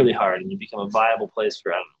really, really hard and you become a viable place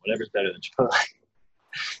for, I don't know, whatever's better than Chipotle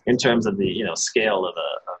in terms of the, scale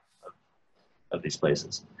of these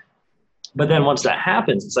places. But then once that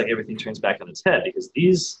happens, it's like everything turns back on its head, because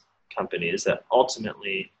these companies that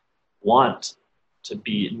ultimately want to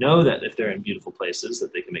know that if they're in beautiful places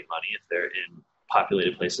that they can make money, if they're in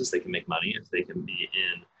populated places they can make money, if they can be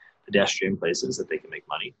in pedestrian places that they can make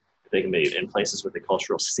money, they can be in places with a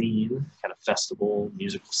cultural scene, kind of festival,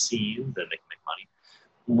 musical scene, then they can make money.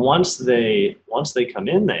 Once they come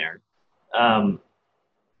in there,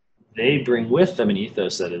 they bring with them an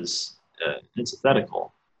ethos that is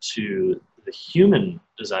antithetical to the human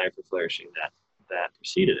desire for flourishing that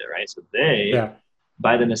preceded it, right? So they,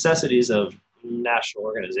 by the necessities of national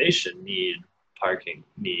organization, need parking,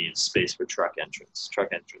 need space for truck entrance. Truck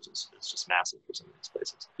entrance is just massive for some of these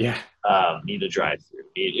places. Yeah. Need a drive-through.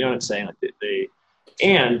 You know what I'm saying? Like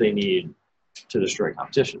they need to destroy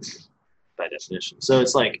competition by definition. So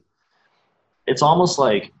it's almost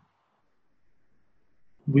like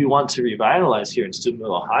we want to revitalize here in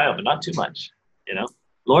Steubenville, Ohio, but not too much.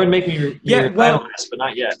 Lord, make me revitalize, but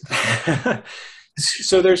not yet.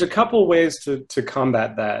 So there's a couple ways to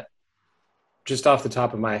combat that. Just off the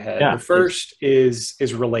top of my head. Yeah, the first is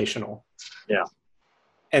relational. Yeah.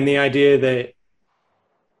 And the idea that,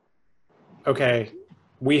 okay,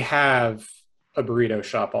 we have a burrito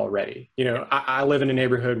shop already. I live in a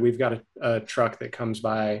neighborhood. We've got a truck that comes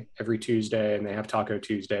by every Tuesday, and they have Taco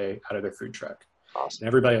Tuesday out of their food truck. Awesome. And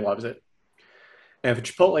everybody loves it. And if a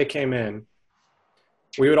Chipotle came in,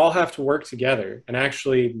 we would all have to work together and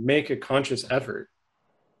actually make a conscious effort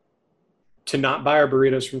to not buy our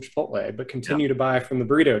burritos from Chipotle, but continue to buy from the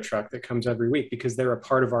burrito truck that comes every week, because they're a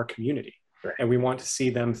part of our community. Right. And we want to see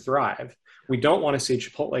them thrive. We don't want to see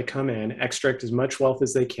Chipotle come in, extract as much wealth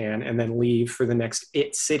as they can, and then leave for the next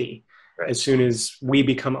city as soon as we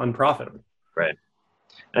become unprofitable. Right.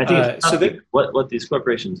 And I think what these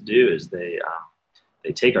corporations do is they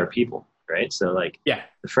take our people, right? So the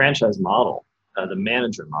franchise model, the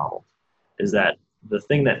manager model, is that the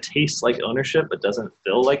thing that tastes like ownership but doesn't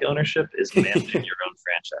feel like ownership is managing your own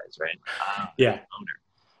franchise, right? Owner.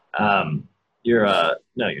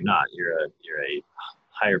 No, you're not. You're a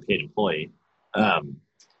higher paid employee,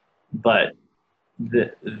 but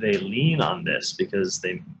they lean on this because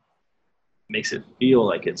they makes it feel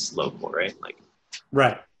like it's local, right?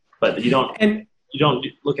 Right. But you don't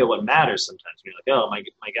look at what matters sometimes. You're like, oh, my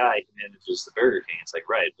guy manages the Burger King. It's like,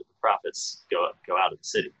 right, but the profits go out of the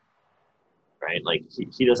city. Right? Like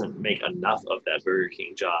he doesn't make enough of that Burger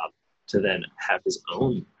King job to then have his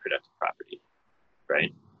own productive property.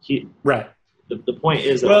 Right? The point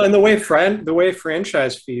is that, and the way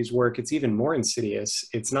franchise fees work, it's even more insidious.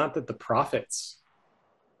 It's not that the profits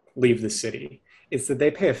leave the city. It's that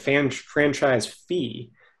they pay a franchise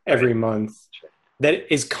fee every month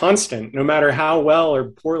that is constant, no matter how well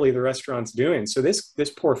or poorly the restaurant's doing. So this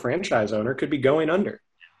poor franchise owner could be going under.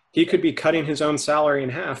 He could be cutting his own salary in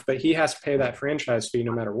half, but he has to pay that franchise fee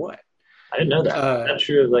no matter what. I didn't know that. Is that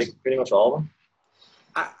true of pretty much all of them?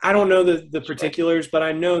 I don't know the particulars, but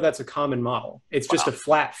I know that's a common model. It's just a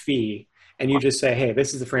flat fee, and you just say, hey,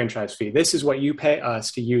 this is the franchise fee. This is what you pay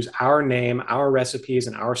us to use our name, our recipes,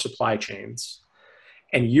 and our supply chains.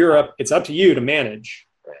 And it's up to you to manage.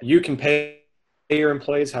 Right. You can pay your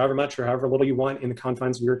employees however much or however little you want in the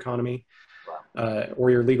confines of your economy or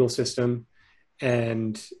your legal system.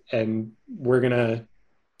 And we're going to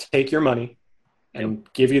take your money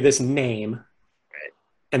and give you this name. Right.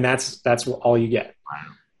 And that's all you get.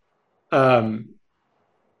 Wow.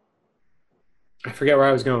 I forget where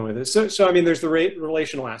I was going with this. So I mean, there's the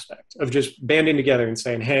relational aspect of just banding together and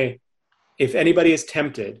saying, hey, if anybody is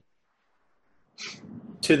tempted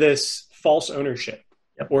to this false ownership,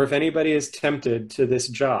 or if anybody is tempted to this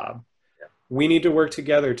job, we need to work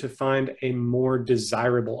together to find a more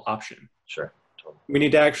desirable option. Sure. Totally. We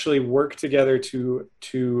need to actually work together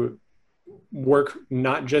to work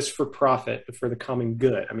not just for profit, but for the common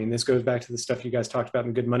good. I mean, this goes back to the stuff you guys talked about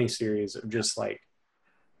in the Good Money series of just like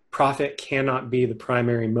profit cannot be the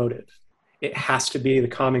primary motive. It has to be the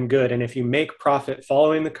common good. And if you make profit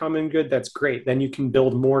following the common good, that's great. Then you can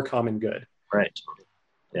build more common good. Right.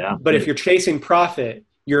 Yeah. But if you're chasing profit,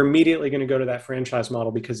 you're immediately going to go to that franchise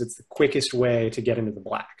model because it's the quickest way to get into the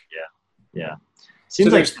black. Yeah. Yeah.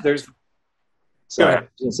 Seems so there's Sorry, I was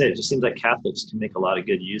going to say, it just seems like Catholics can make a lot of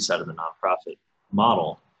good use out of the nonprofit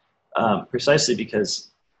model, precisely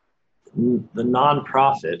because the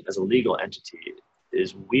nonprofit as a legal entity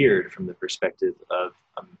is weird from the perspective of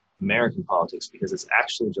American politics, because it's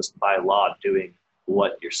actually just by law doing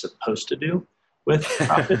what you're supposed to do with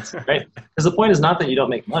profits, right? Because the point is not that you don't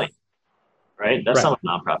make money, right? That's not what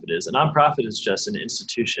a nonprofit is. A nonprofit is just an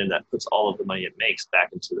institution that puts all of the money it makes back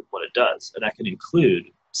into what it does, and that can include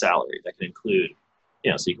salary, that can include,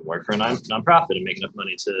 so you can work for a nonprofit and make enough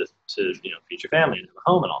money to feed your family and have a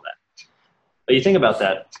home and all that. But you think about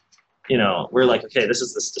that, we're like, okay, this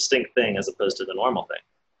is this distinct thing as opposed to the normal thing.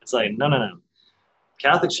 It's like, no.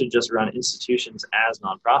 Catholics should just run institutions as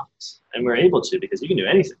nonprofits, and we're able to because you can do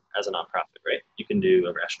anything as a nonprofit, right? You can do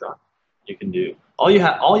a restaurant. You can do all you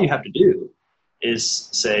have to do is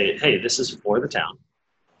say, hey, this is for the town.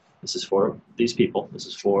 This is for these people. This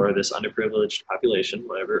is for this underprivileged population,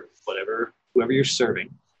 whoever you're serving.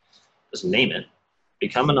 Just name it,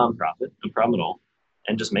 become a nonprofit, no problem at all,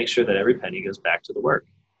 and just make sure that every penny goes back to the work.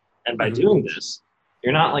 And by doing this,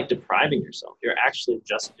 you're not like depriving yourself. You're actually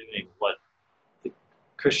just doing what the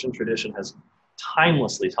Christian tradition has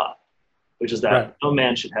timelessly taught, which is that no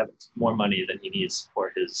man should have more money than he needs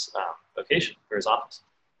for his vocation, for his office.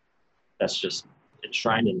 That's just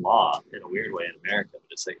enshrined in law in a weird way in America, but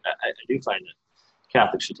it's like I do find that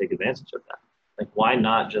Catholics should take advantage of that. Like, why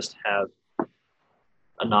not just have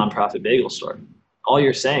a nonprofit bagel store? All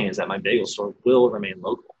you're saying is that my bagel store will remain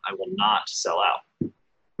local. I will not sell out.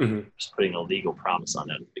 Just putting a legal promise on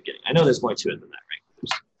that at the beginning. I know there's more to it than that,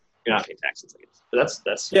 right? You're not paying taxes, I guess. But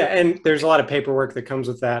that's yeah, and there's a lot of paperwork that comes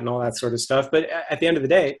with that and all that sort of stuff. But at the end of the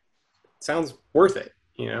day, it sounds worth it,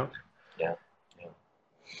 Yeah.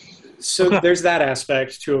 So there's that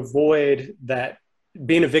aspect to avoid that.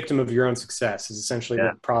 Being a victim of your own success is essentially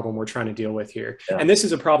the problem we're trying to deal with here. Yeah. And this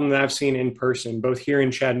is a problem that I've seen in person, both here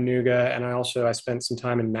in Chattanooga, and I spent some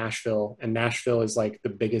time in Nashville, and Nashville is like the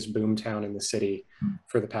biggest boom town in the city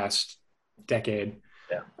for the past decade.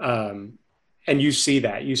 Yeah. And you see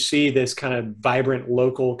this kind of vibrant,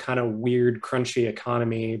 local, kind of weird, crunchy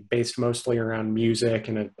economy based mostly around music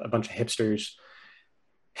and a bunch of hipsters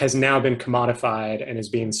has now been commodified and is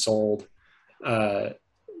being sold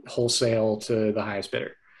wholesale to the highest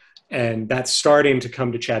bidder. And that's starting to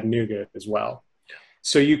come to Chattanooga as well. Yeah.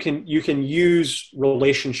 So you can use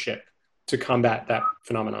relationship to combat that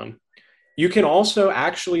phenomenon. You can also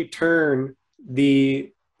actually turn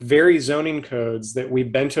the very zoning codes that we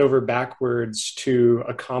bent over backwards to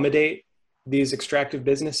accommodate these extractive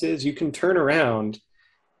businesses. You can turn around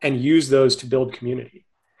and use those to build community.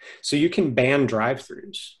 So you can ban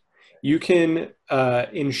drive-throughs. You can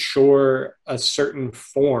ensure a certain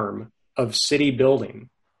form of city building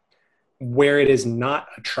where it is not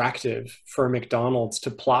attractive for McDonald's to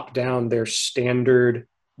plop down their standard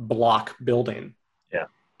block building. Yeah.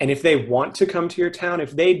 And if they want to come to your town,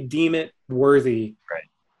 if they deem it worthy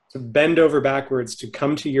to bend over backwards to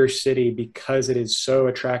come to your city because it is so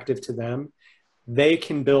attractive to them, they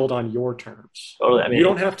can build on your terms. Totally. I mean, you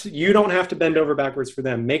don't have to bend over backwards for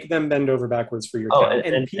them. Make them bend over backwards for your town.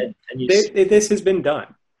 This has been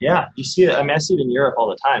done. Yeah, you see it. I mean, I see it in Europe all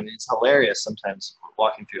the time. It's hilarious sometimes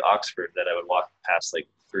walking through Oxford that I would walk past like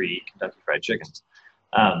 3 Kentucky Fried Chickens.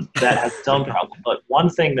 That has its own problem. But one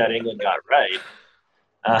thing that England got right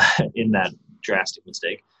in that drastic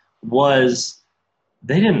mistake was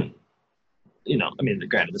they didn't. I mean,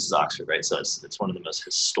 granted, this is Oxford, right? So it's one of the most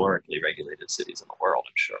historically regulated cities in the world,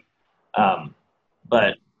 I'm sure.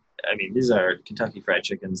 But, I mean, these are Kentucky Fried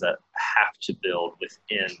Chickens that have to build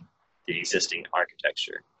within the existing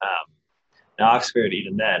architecture. Now, Oxford,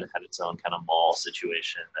 even then, had its own kind of mall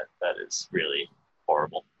situation that is really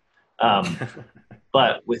horrible.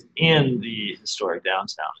 But within the historic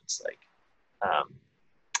downtown, it's like,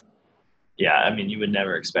 I mean, you would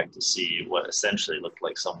never expect to see what essentially looked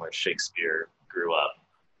like somewhere Shakespeare grew up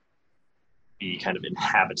be kind of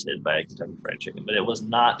inhabited by a Kentucky Fried Chicken. But it was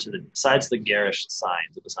not besides the garish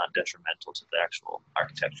signs, it was not detrimental to the actual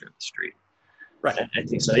architecture of the street. Right. I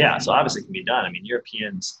think so, yeah. So obviously it can be done. I mean,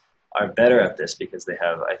 Europeans are better at this because they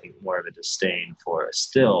have, I think, more of a disdain for,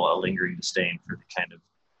 still a lingering disdain for the kind of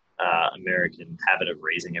American habit of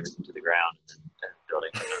raising everything to the ground and building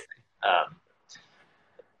from nothing.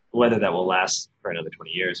 Whether that will last for another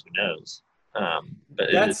 20 years, who knows?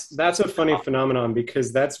 But that's a funny phenomenon,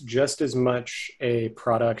 because that's just as much a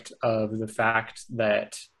product of the fact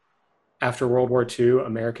that after World War II,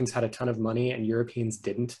 Americans had a ton of money and Europeans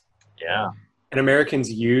didn't. Yeah. And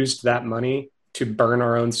Americans used that money to burn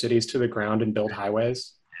our own cities to the ground and build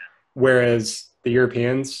highways. Whereas the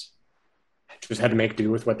Europeans just had to make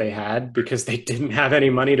do with what they had because they didn't have any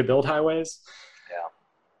money to build highways.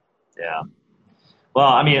 Yeah. Yeah. Well,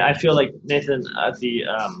 I mean, I feel like, Nathan,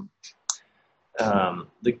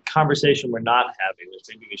 the conversation we're not having, which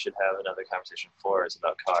maybe we should have another conversation for, is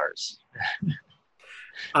about cars.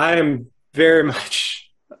 I am very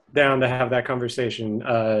much down to have that conversation.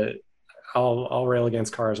 I'll rail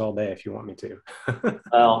against cars all day if you want me to.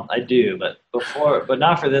 Well, I do, but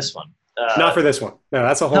not for this one. Not for this one. No,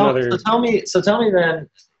 that's a whole other. So tell me then.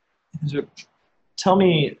 Tell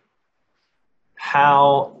me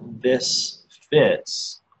how this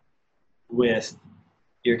fits with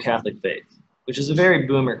your Catholic faith, which is a very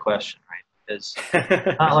boomer question, right? Because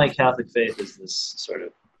not like Catholic faith is this sort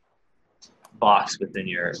of box within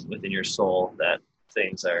your soul that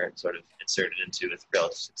things are sort of inserted into with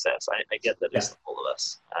relative success. I get that it's the whole of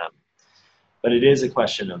us, but it is a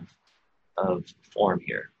question of form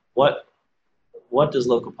here. What does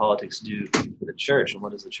local politics do for the church, and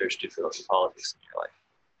what does the church do for local politics in your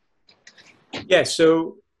life? Yeah,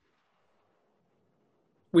 so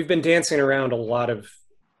we've been dancing around a lot of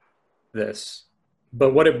this,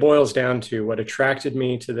 but what it boils down to, what attracted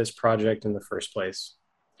me to this project in the first place,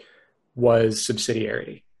 was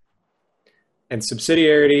subsidiarity. And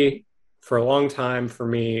subsidiarity, for a long time for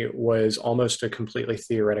me, was almost a completely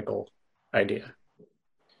theoretical idea.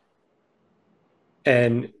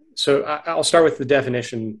 And so I'll start with the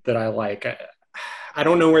definition that I like. I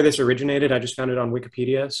don't know where this originated. I just found it on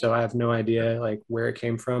Wikipedia, so I have no idea like where it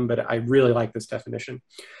came from, but I really like this definition.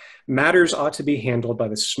 Matters ought to be handled by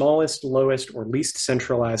the smallest, lowest, or least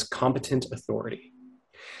centralized competent authority.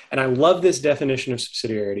 And I love this definition of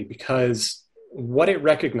subsidiarity because what it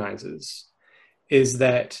recognizes is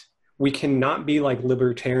that we cannot be like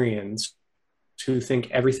libertarians who think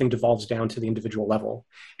everything devolves down to the individual level.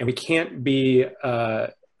 And we can't be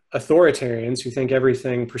authoritarians who think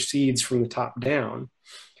everything proceeds from the top down.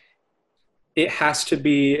 It has to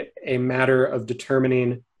be a matter of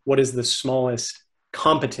determining what is the smallest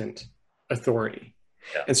competent authority.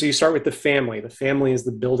 Yeah. And so you start with the family. The family is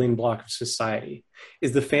the building block of society.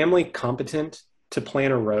 Is the family competent to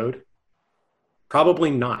plan a road?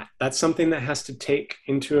 Probably not. That's something that has to take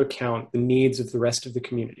into account the needs of the rest of the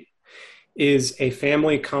community. Is a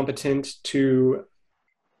family competent to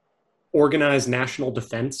organize national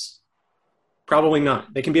defense? Probably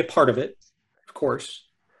not. They can be a part of it, of course.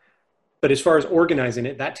 But as far as organizing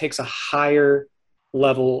it, that takes a higher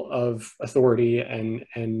level of authority and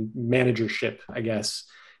managership, I guess,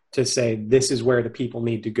 to say this is where the people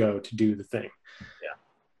need to go to do the thing.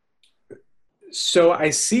 Yeah. So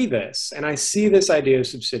I see this, and I see this idea of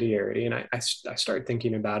subsidiarity, and I start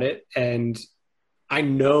thinking about it, and I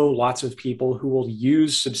know lots of people who will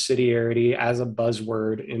use subsidiarity as a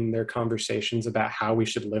buzzword in their conversations about how we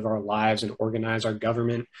should live our lives and organize our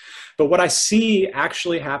government. But what I see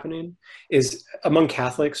actually happening is, among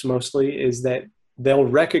Catholics mostly, is that they'll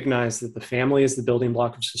recognize that the family is the building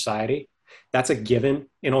block of society. That's a given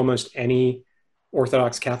in almost any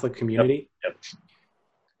Orthodox Catholic community. Yep.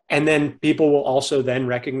 And then people will also then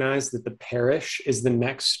recognize that the parish is the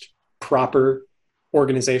next proper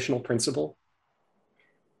organizational principle.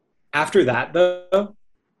 After that, though,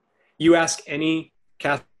 you ask any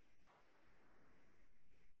Catholic,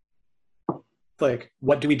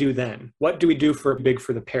 what do we do then? What do we do for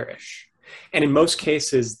the parish? And in most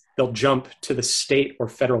cases, they'll jump to the state or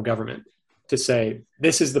federal government to say,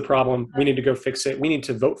 this is the problem. We need to go fix it. We need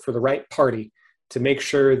to vote for the right party to make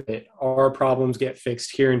sure that our problems get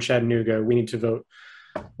fixed here in Chattanooga. We need to vote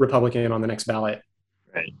Republican on the next ballot.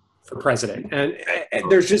 Right. For president. And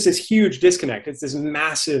there's just this huge disconnect. It's this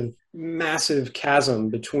massive, massive chasm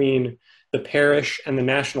between the parish and the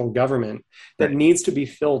national government that needs to be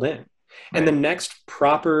filled in. And the next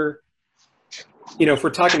proper, if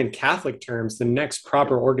we're talking in Catholic terms, the next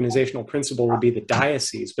proper organizational principle would be the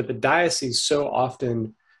diocese. But the diocese so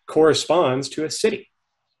often corresponds to a city.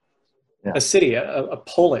 Yeah. A city, a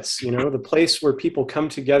polis, the place where people come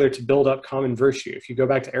together to build up common virtue. If you go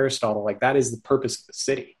back to Aristotle, that is the purpose of the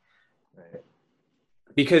city.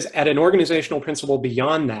 Because at an organizational principle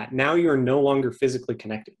beyond that, now you're no longer physically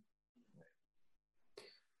connected.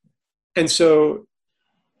 And so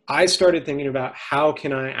I started thinking about how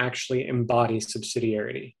can I actually embody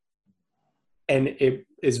subsidiarity? And it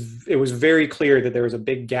was very clear that there was a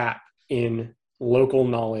big gap in local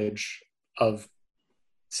knowledge of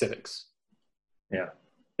civics. Yeah.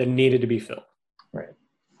 That needed to be filled. Right.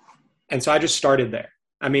 And so I just started there.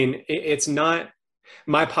 I mean, it's not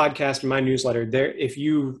my podcast and my newsletter there. If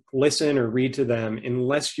you listen or read to them,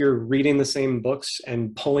 unless you're reading the same books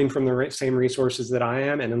and pulling from the same resources that I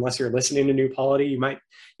am, and unless you're listening to New Polity, you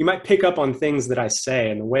might pick up on things that I say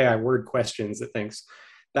and the way I word questions that thinks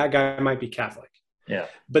that guy might be Catholic. Yeah.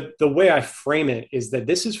 But the way I frame it is that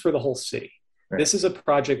this is for the whole city. Right. This is a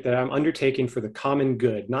project that I'm undertaking for the common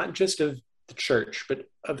good, not just of the church, but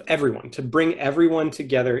of everyone, to bring everyone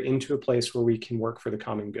together into a place where we can work for the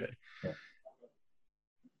common good.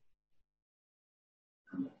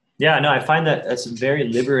 Yeah, no, I find that it's very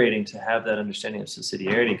liberating to have that understanding of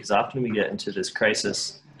subsidiarity, because often we get into this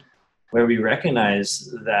crisis where we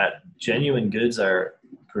recognize that genuine goods are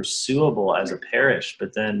pursuable as a parish,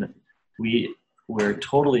 but then we're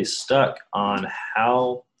totally stuck on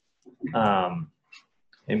how, I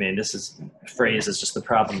mean, this is phrased as just the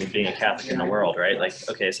problem of being a Catholic in the world, right? Like,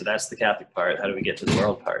 okay, so that's the Catholic part. How do we get to the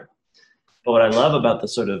world part? But what I love about the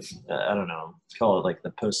sort of, I don't know, call it like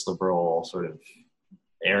the post-liberal sort of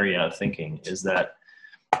area of thinking is that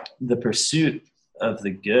the pursuit of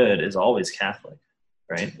the good is always Catholic,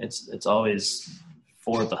 right? It's always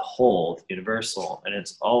for the whole, universal, and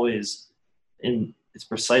it's always it's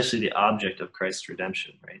precisely the object of Christ's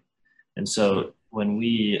redemption, right? And so when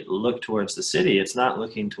we look towards the city, it's not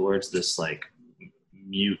looking towards this like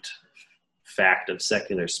mute fact of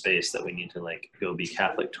secular space that we need to like go be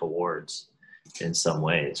Catholic towards in some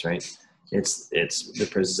ways, right? It's the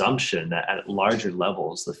presumption that at larger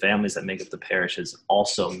levels, the families that make up the parishes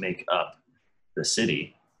also make up the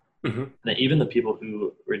city. Mm-hmm. That even the people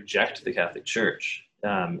who reject the Catholic Church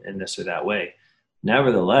in this or that way,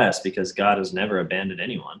 nevertheless, because God has never abandoned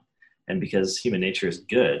anyone, and because human nature is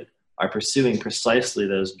good, are pursuing precisely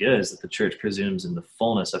those goods that the Church presumes in the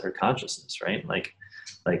fullness of her consciousness, right?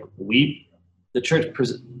 The Church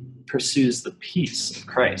pursues the peace of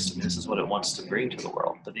Christ. I mean, this is what it wants to bring to the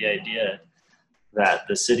world. But the idea that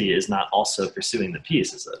the city is not also pursuing the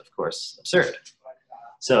peace is, of course, absurd.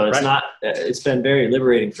 So it's not. It's been very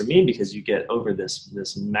liberating for me, because you get over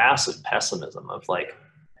this massive pessimism of like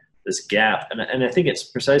this gap, and I think it's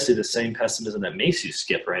precisely the same pessimism that makes you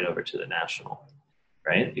skip right over to the national,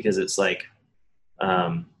 right? Because it's like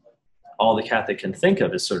all the Catholic can think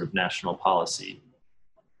of is sort of national policy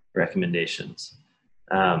recommendations,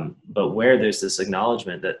 but where there's this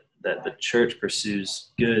acknowledgement that the Church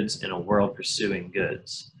pursues goods in a world pursuing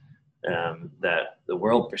goods, that the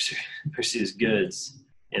world pursues goods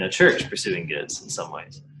in a church pursuing goods in some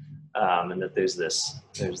ways, and that there's this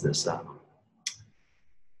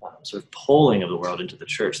sort of pulling of the world into the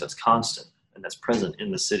church that's constant and that's present in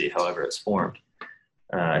the city, however it's formed.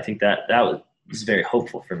 I think that was very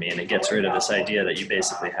hopeful for me, and it gets rid of this idea that you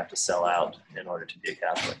basically have to sell out in order to be a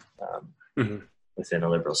Catholic within a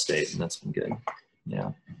liberal state, and that's been good.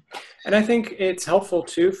 Yeah. And I think it's helpful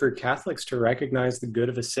too for Catholics to recognize the good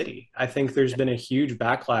of a city. I think there's been a huge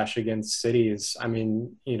backlash against cities. I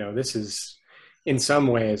mean, this is in some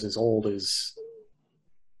ways as old as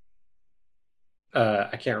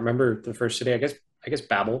I can't remember the first city. I guess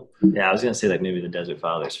Babel. Yeah, I was going to say like maybe the Desert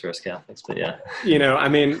Fathers, first Catholics, but yeah. I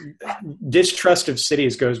mean, distrust of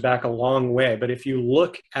cities goes back a long way. But if you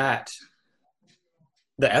look at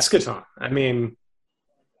the eschaton, I mean,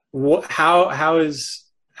 how is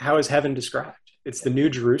heaven described? It's the New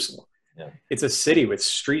Jerusalem. Yeah. It's a city with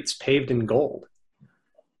streets paved in gold.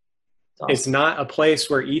 Awesome. It's not a place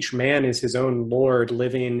where each man is his own lord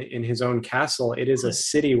living in his own castle. It is a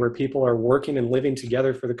city where people are working and living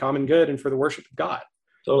together for the common good and for the worship of God.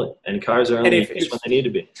 Totally. And cars are only when they need to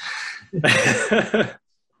be.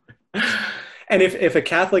 And if a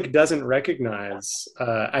Catholic doesn't recognize,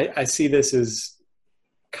 I see this as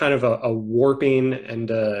kind of a warping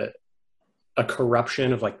and a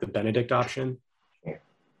corruption of like the Benedict option,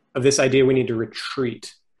 of this idea we need to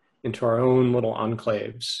retreat into our own little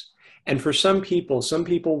enclaves. And for some people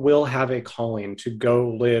will have a calling to go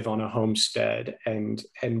live on a homestead and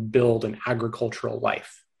build an agricultural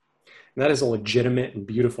life. And that is a legitimate and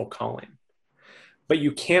beautiful calling. But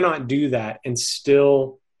you cannot do that and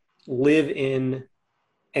still live in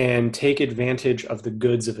and take advantage of the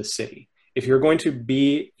goods of a city. If you're going to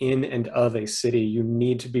be in and of a city, you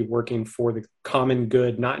need to be working for the common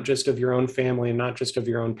good, not just of your own family and not just of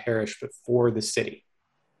your own parish, but for the city.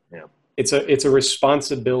 Yeah. It's a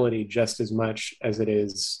responsibility just as much as it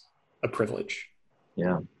is a privilege.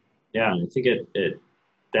 Yeah. Yeah. I think it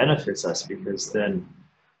benefits us, because then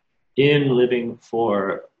in living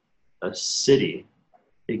for a city,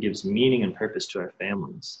 it gives meaning and purpose to our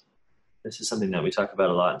families. This is something that we talk about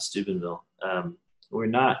a lot in Steubenville. We're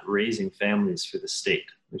not raising families for the state,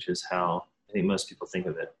 which is how I think most people think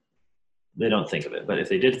of it. They don't think of it, but if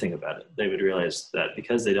they did think about it, they would realize that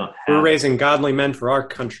because they don't have... We're raising godly men for our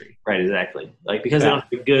country. Right, exactly. Like, because they don't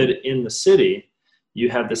have good in the city, you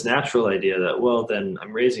have this natural idea that, well, then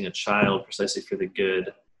I'm raising a child precisely for the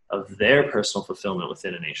good of their personal fulfillment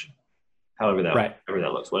within a nation. However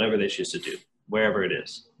that looks, whatever they choose to do, wherever it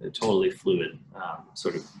is, a totally fluid,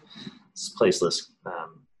 sort of placeless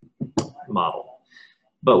model.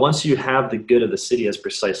 But once you have the good of the city as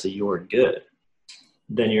precisely your good,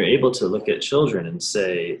 then you're able to look at children and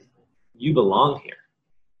say, you belong here.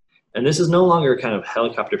 And this is no longer kind of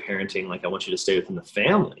helicopter parenting, like I want you to stay within the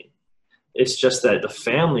family. It's just that the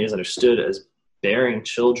family is understood as bearing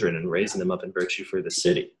children and raising them up in virtue for the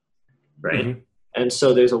city, right? Mm-hmm. And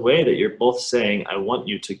so there's a way that you're both saying, I want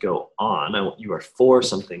you to go on. You are for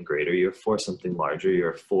something greater. You're for something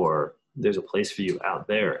larger. There's a place for you out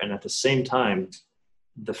there. And at the same time,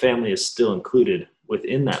 the family is still included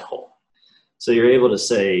within that whole. So you're able to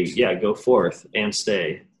say, yeah, go forth and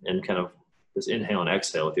stay, and kind of this inhale and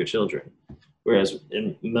exhale with your children. Whereas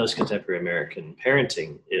in most contemporary American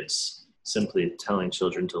parenting, it's simply telling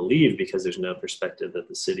children to leave because there's no perspective that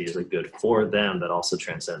the city is a good for them that also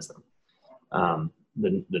transcends them.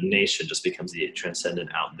 The nation just becomes the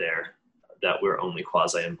transcendent out there that we're only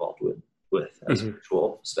quasi involved with as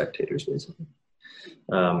virtual spectators, basically.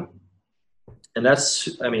 And that's,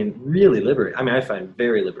 really liberating. I find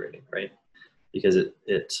very liberating, right? Because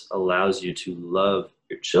it allows you to love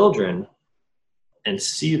your children and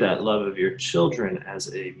see that love of your children as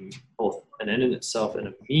both an end in itself and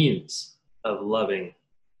a means of loving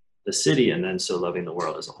the city, and then so loving the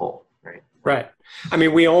world as a whole, right? Right.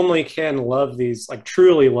 We only can love these,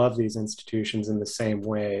 truly love these institutions in the same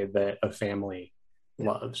way that a family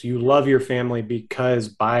loves. You love your family because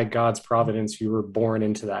by God's providence, you were born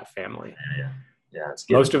into that family. Yeah.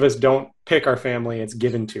 Most of us don't pick our family, it's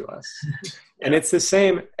given to us. And it's the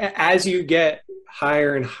same as you get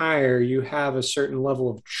higher and higher, you have a certain level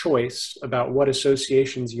of choice about what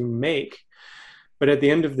associations you make. But at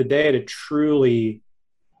the end of the day, to truly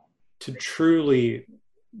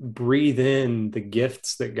breathe in the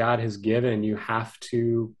gifts that God has given, you have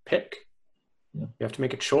to pick. You have to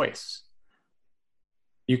make a choice.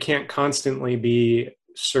 You can't constantly be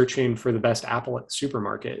searching for the best apple at the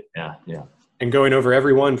supermarket. Yeah. And going over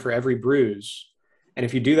every one for every bruise. And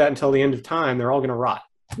if you do that until the end of time, they're all going to rot.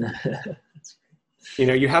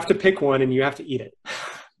 You have to pick one and you have to eat it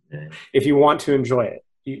if you want to enjoy it.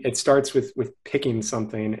 It starts with picking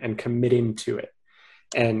something and committing to it.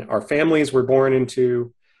 And our families we're born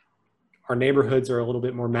into, our neighborhoods are a little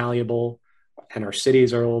bit more malleable, and our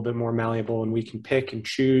cities are a little bit more malleable, and we can pick and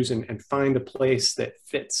choose and find a place that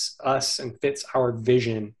fits us and fits our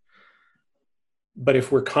vision. But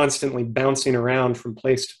if we're constantly bouncing around from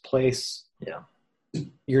place to place,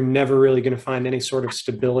 you're never really going to find any sort of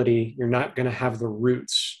stability. You're not going to have the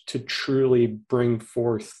roots to truly bring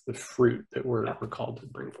forth the fruit that we're called to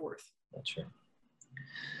bring forth. That's right.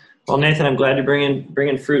 Well, Nathan, I'm glad you're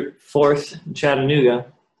bringing fruit forth in Chattanooga.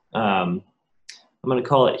 I'm going to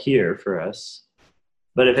call it here for us.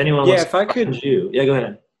 But if anyone wants if I could, go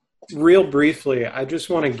ahead. Real briefly, I just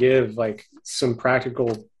want to give some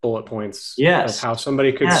practical bullet points of how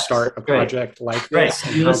somebody could start a project like this.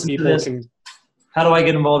 And how people can. How do I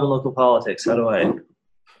get involved in local politics? Do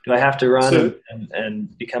I have to run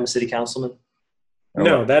and become a city councilman?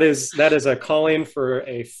 No, that is a calling for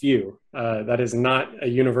a few. That is not a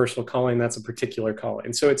universal calling. That's a particular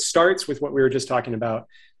calling. So it starts with what we were just talking about.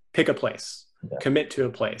 Pick a place. Commit to a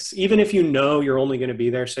place. Even if you know you're only going to be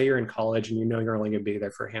there, say you're in college and you know you're only going to be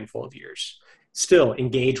there for a handful of years, still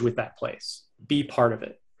engage with that place. Be part of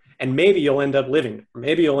it. And maybe you'll end up living there.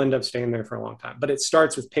 Maybe you'll end up staying there for a long time. But it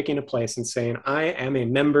starts with picking a place and saying, I am a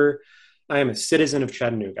member, I am a citizen of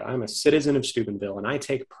Chattanooga, I'm a citizen of Steubenville, and I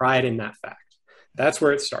take pride in that fact. That's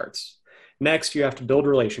where it starts. Next, you have to build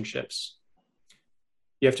relationships.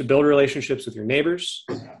 You have to build relationships with your neighbors.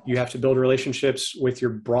 You have to build relationships with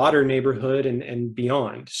your broader neighborhood and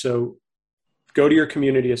beyond. So go to your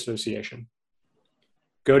community association.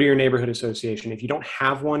 Go to your neighborhood association. If you don't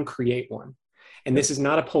have one, create one. And this is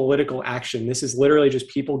not a political action. This is literally just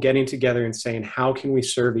people getting together and saying, how can we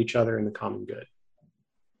serve each other in the common good?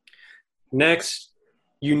 Next,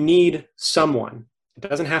 you need someone. It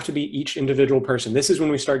doesn't have to be each individual person. This is when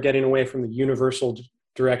we start getting away from the universal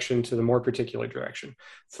direction to the more particular direction.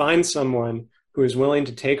 Find someone who is willing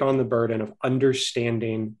to take on the burden of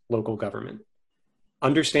understanding local government.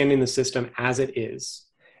 understanding the system as it is,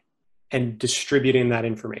 and distributing that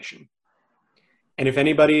information. And if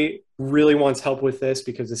anybody really wants help with this,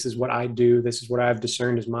 because this is what I do, this is what I've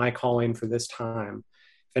discerned as my calling for this time.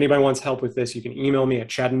 If anybody wants help with this, you can email me at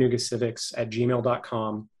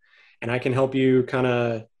chattanoogacivics@gmail.com, and I can help you kind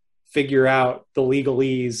of figure out the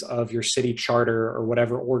legalese of your city charter or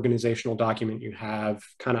whatever organizational document you have,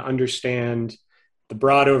 kind of understand the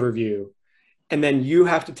broad overview. And then you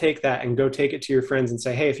have to take that and go take it to your friends and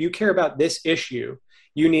say, hey, if you care about this issue,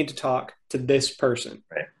 you need to talk to this person.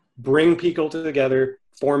 Right. Bring people together,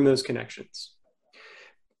 form those connections.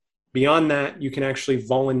 Beyond that, you can actually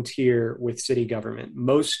volunteer with city government.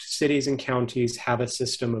 Most cities and counties have a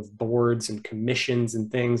system of boards and commissions and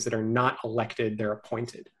things that are not elected, they're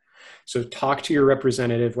appointed. So talk to your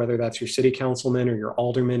representative, whether that's your city councilman or your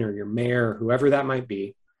alderman or your mayor, or whoever that might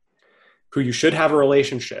be, who you should have a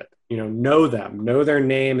relationship, know them, know their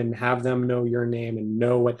name, and have them know your name and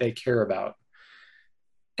know what they care about.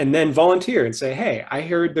 And then volunteer and say, hey, I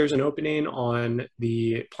heard there's an opening on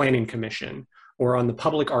the planning commission or on the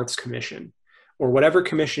public arts commission or whatever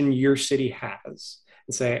commission your city has,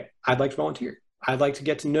 and say, I'd like to volunteer. I'd like to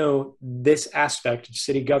get to know this aspect of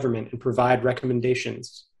city government and provide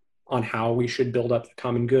recommendations on how we should build up the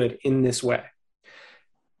common good in this way.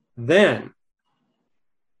 Then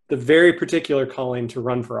the very particular calling to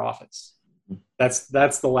run for office.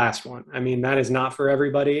 That's the last one. I mean, that is not for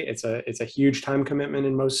everybody. It's a huge time commitment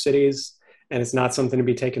in most cities, and it's not something to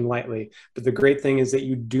be taken lightly. But the great thing is that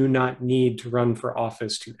you do not need to run for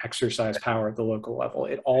office to exercise power at the local level.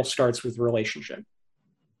 It all starts with relationship.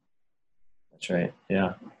 That's right.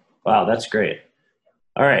 Yeah. Wow, that's great.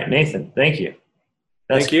 All right, Nathan, thank you.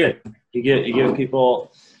 Thank you. You give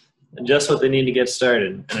people just what they need to get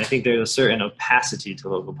started. And I think there's a certain opacity to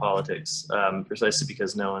local politics, precisely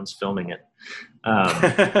because no one's filming it.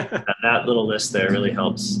 That little list there really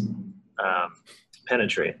helps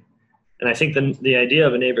penetrate. And I think the idea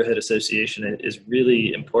of a neighborhood association is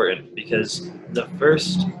really important, because the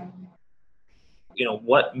first,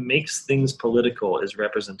 what makes things political is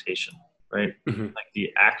representation, right? Mm-hmm. Like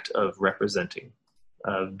the act of representing,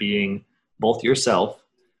 of being both yourself,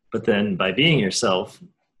 but then by being yourself,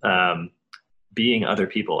 being other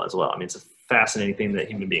people as well. I mean, it's a fascinating thing that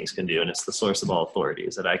human beings can do, and it's the source of all authority,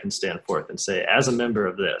 is that I can stand forth and say, as a member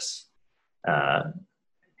of this,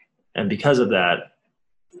 and because of that,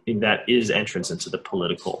 that is entrance into the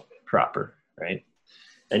political proper, right?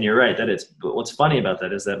 And you're right, but what's funny about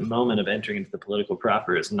that is that moment of entering into the political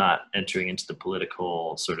proper is not entering into the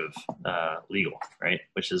political sort of legal, right?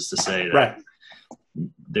 Which is to say that right.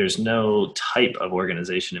 There's no type of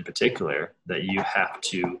organization in particular that you have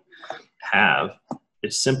to have.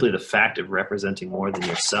 It's simply the fact of representing more than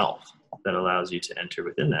yourself that allows you to enter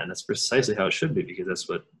within that. And that's precisely how it should be, because that's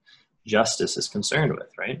what justice is concerned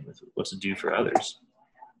with, right? With what's due for others.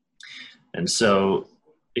 And so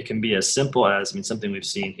it can be as simple as, something we've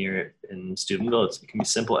seen here in Steubenville, it can be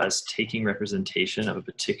simple as taking representation of a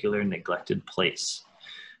particular neglected place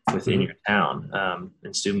within your town.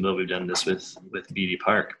 In Steubenville, we've done this with Beatty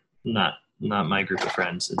Park. Not my group of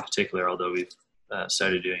friends in particular, although we've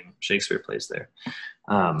started doing Shakespeare plays there.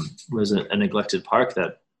 Was a neglected park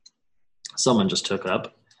that someone just took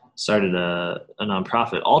up, started a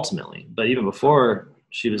nonprofit ultimately. But even before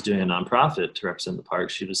she was doing a nonprofit to represent the park,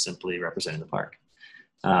 she was simply representing the park.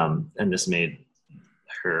 And this made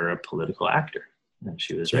her a political actor. And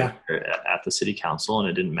she was right at the city council, and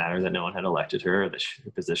it didn't matter that no one had elected her, or that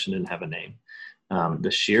her position didn't have a name.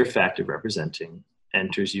 The sheer fact of representing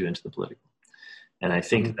enters you into the political. And I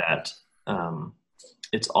think that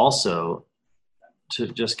it's also, to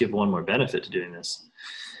just give one more benefit to doing this,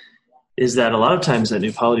 is that a lot of times at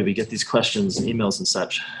New Polity, we get these questions and emails and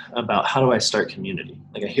such about how do I start community?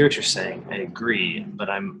 Like, I hear what you're saying, I agree,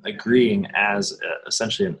 but I'm agreeing as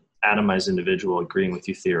essentially an atomized individual, agreeing with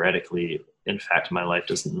you theoretically. In fact, my life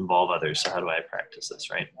doesn't involve others, so how do I practice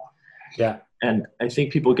this, right? Yeah. And I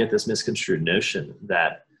think people get this misconstrued notion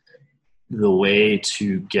that the way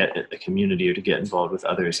to get a community or to get involved with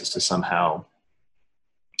others is to somehow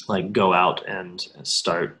like go out and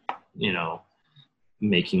start,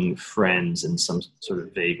 making friends in some sort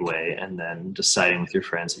of vague way and then deciding with your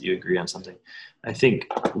friends that you agree on something. I think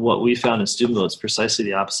what we found in Steubenville is precisely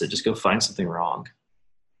the opposite. Just go find something wrong.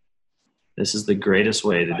 This is the greatest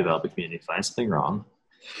way to develop a community. Find something wrong,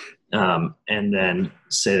 and then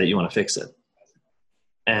say that you want to fix it.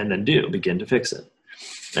 And then begin to fix it.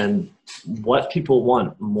 And what people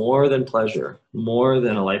want more than pleasure, more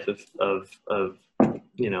than a life of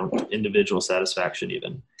individual satisfaction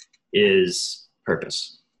even, is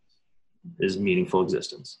purpose, is meaningful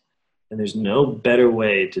existence. And there's no better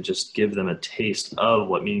way to just give them a taste of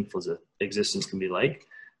what meaningful existence can be like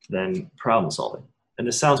than problem solving. And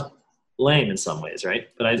this sounds lame in some ways, right?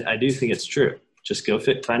 But I do think it's true. Just go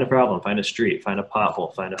find a problem, find a street, find a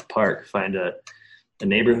pothole, find a park, find a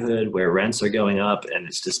neighborhood where rents are going up and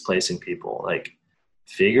it's displacing people. Like,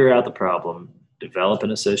 figure out the problem, develop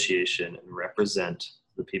an association, and represent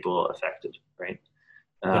the people affected, right?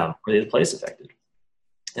 Or the place affected.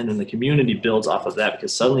 And then the community builds off of that,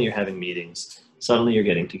 because suddenly you're having meetings, suddenly you're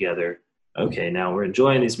getting together. Okay, now we're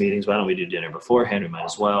enjoying these meetings. Why don't we do dinner beforehand? We might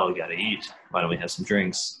as well. We got to eat. Why don't we have some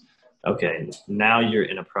drinks? Okay, now you're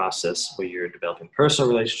in a process where you're developing personal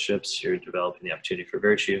relationships, you're developing the opportunity for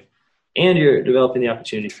virtue, and you're developing the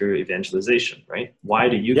opportunity for evangelization, right? Why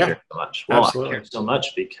do you care so much? Well, absolutely. I care so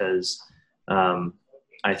much because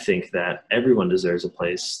I think that everyone deserves a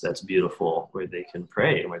place that's beautiful where they can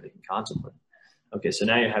pray and where they can contemplate. Okay, so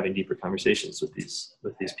now you're having deeper conversations with these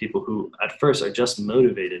people who at first are just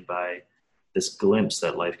motivated by this glimpse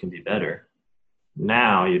that life can be better.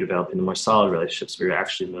 Now you're developing the more solid relationships where you're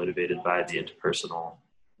actually motivated by the interpersonal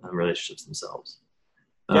relationships themselves.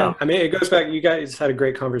 Yeah, I mean, it goes back. You guys had a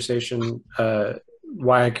great conversation.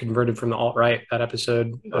 Why I converted from the alt-right, that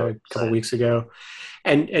episode a couple of weeks ago,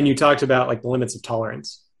 and you talked about like the limits of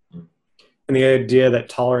tolerance, and the idea that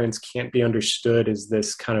tolerance can't be understood as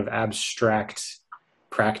this kind of abstract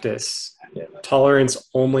practice. Yeah. Tolerance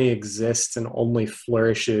only exists and only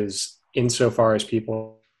flourishes insofar as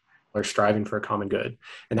people are striving for a common good,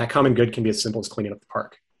 and that common good can be as simple as cleaning up the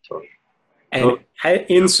park. Totally. And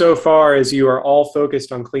insofar as you are all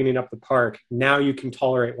focused on cleaning up the park, now you can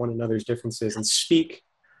tolerate one another's differences and speak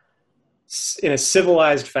in a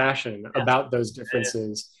civilized fashion about those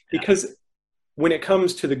differences. Because when it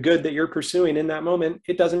comes to the good that you're pursuing in that moment,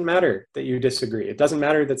 it doesn't matter that you disagree. It doesn't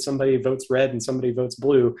matter that somebody votes red and somebody votes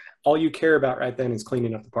blue. All you care about right then is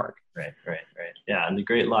cleaning up the park. Right. Yeah, and the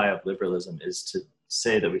great lie of liberalism is to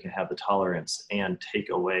say that we can have the tolerance and take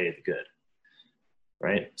away the good.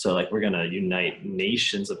 Right? So like, we're going to unite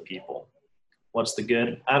nations of people. What's the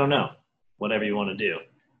good? I don't know. Whatever you want to do.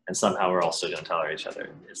 And somehow we're all still going to tolerate each other.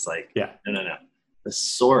 It's like, no. The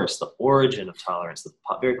source, the origin of tolerance, the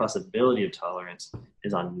very possibility of tolerance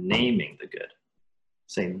is on naming the good.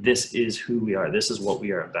 Saying, this is who we are. This is what we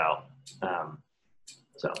are about.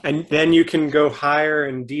 And then you can go higher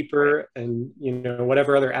and deeper and,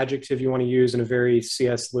 whatever other adjective you want to use in a very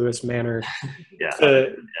C.S. Lewis manner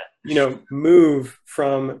move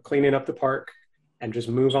from cleaning up the park and just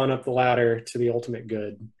move on up the ladder to the ultimate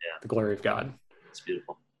good, the glory of God. It's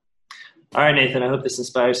beautiful. All right, Nathan, I hope this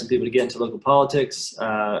inspires some people to get into local politics.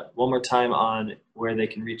 One more time on where they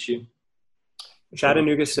can reach you.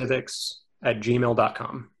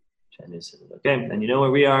 ChattanoogaCivics@gmail.com. Okay, and you know where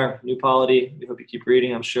we are, New Polity. We hope you keep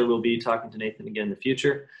reading. I'm sure we'll be talking to Nathan again in the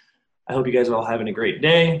future. I hope you guys are all having a great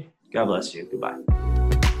day. God bless you. Goodbye.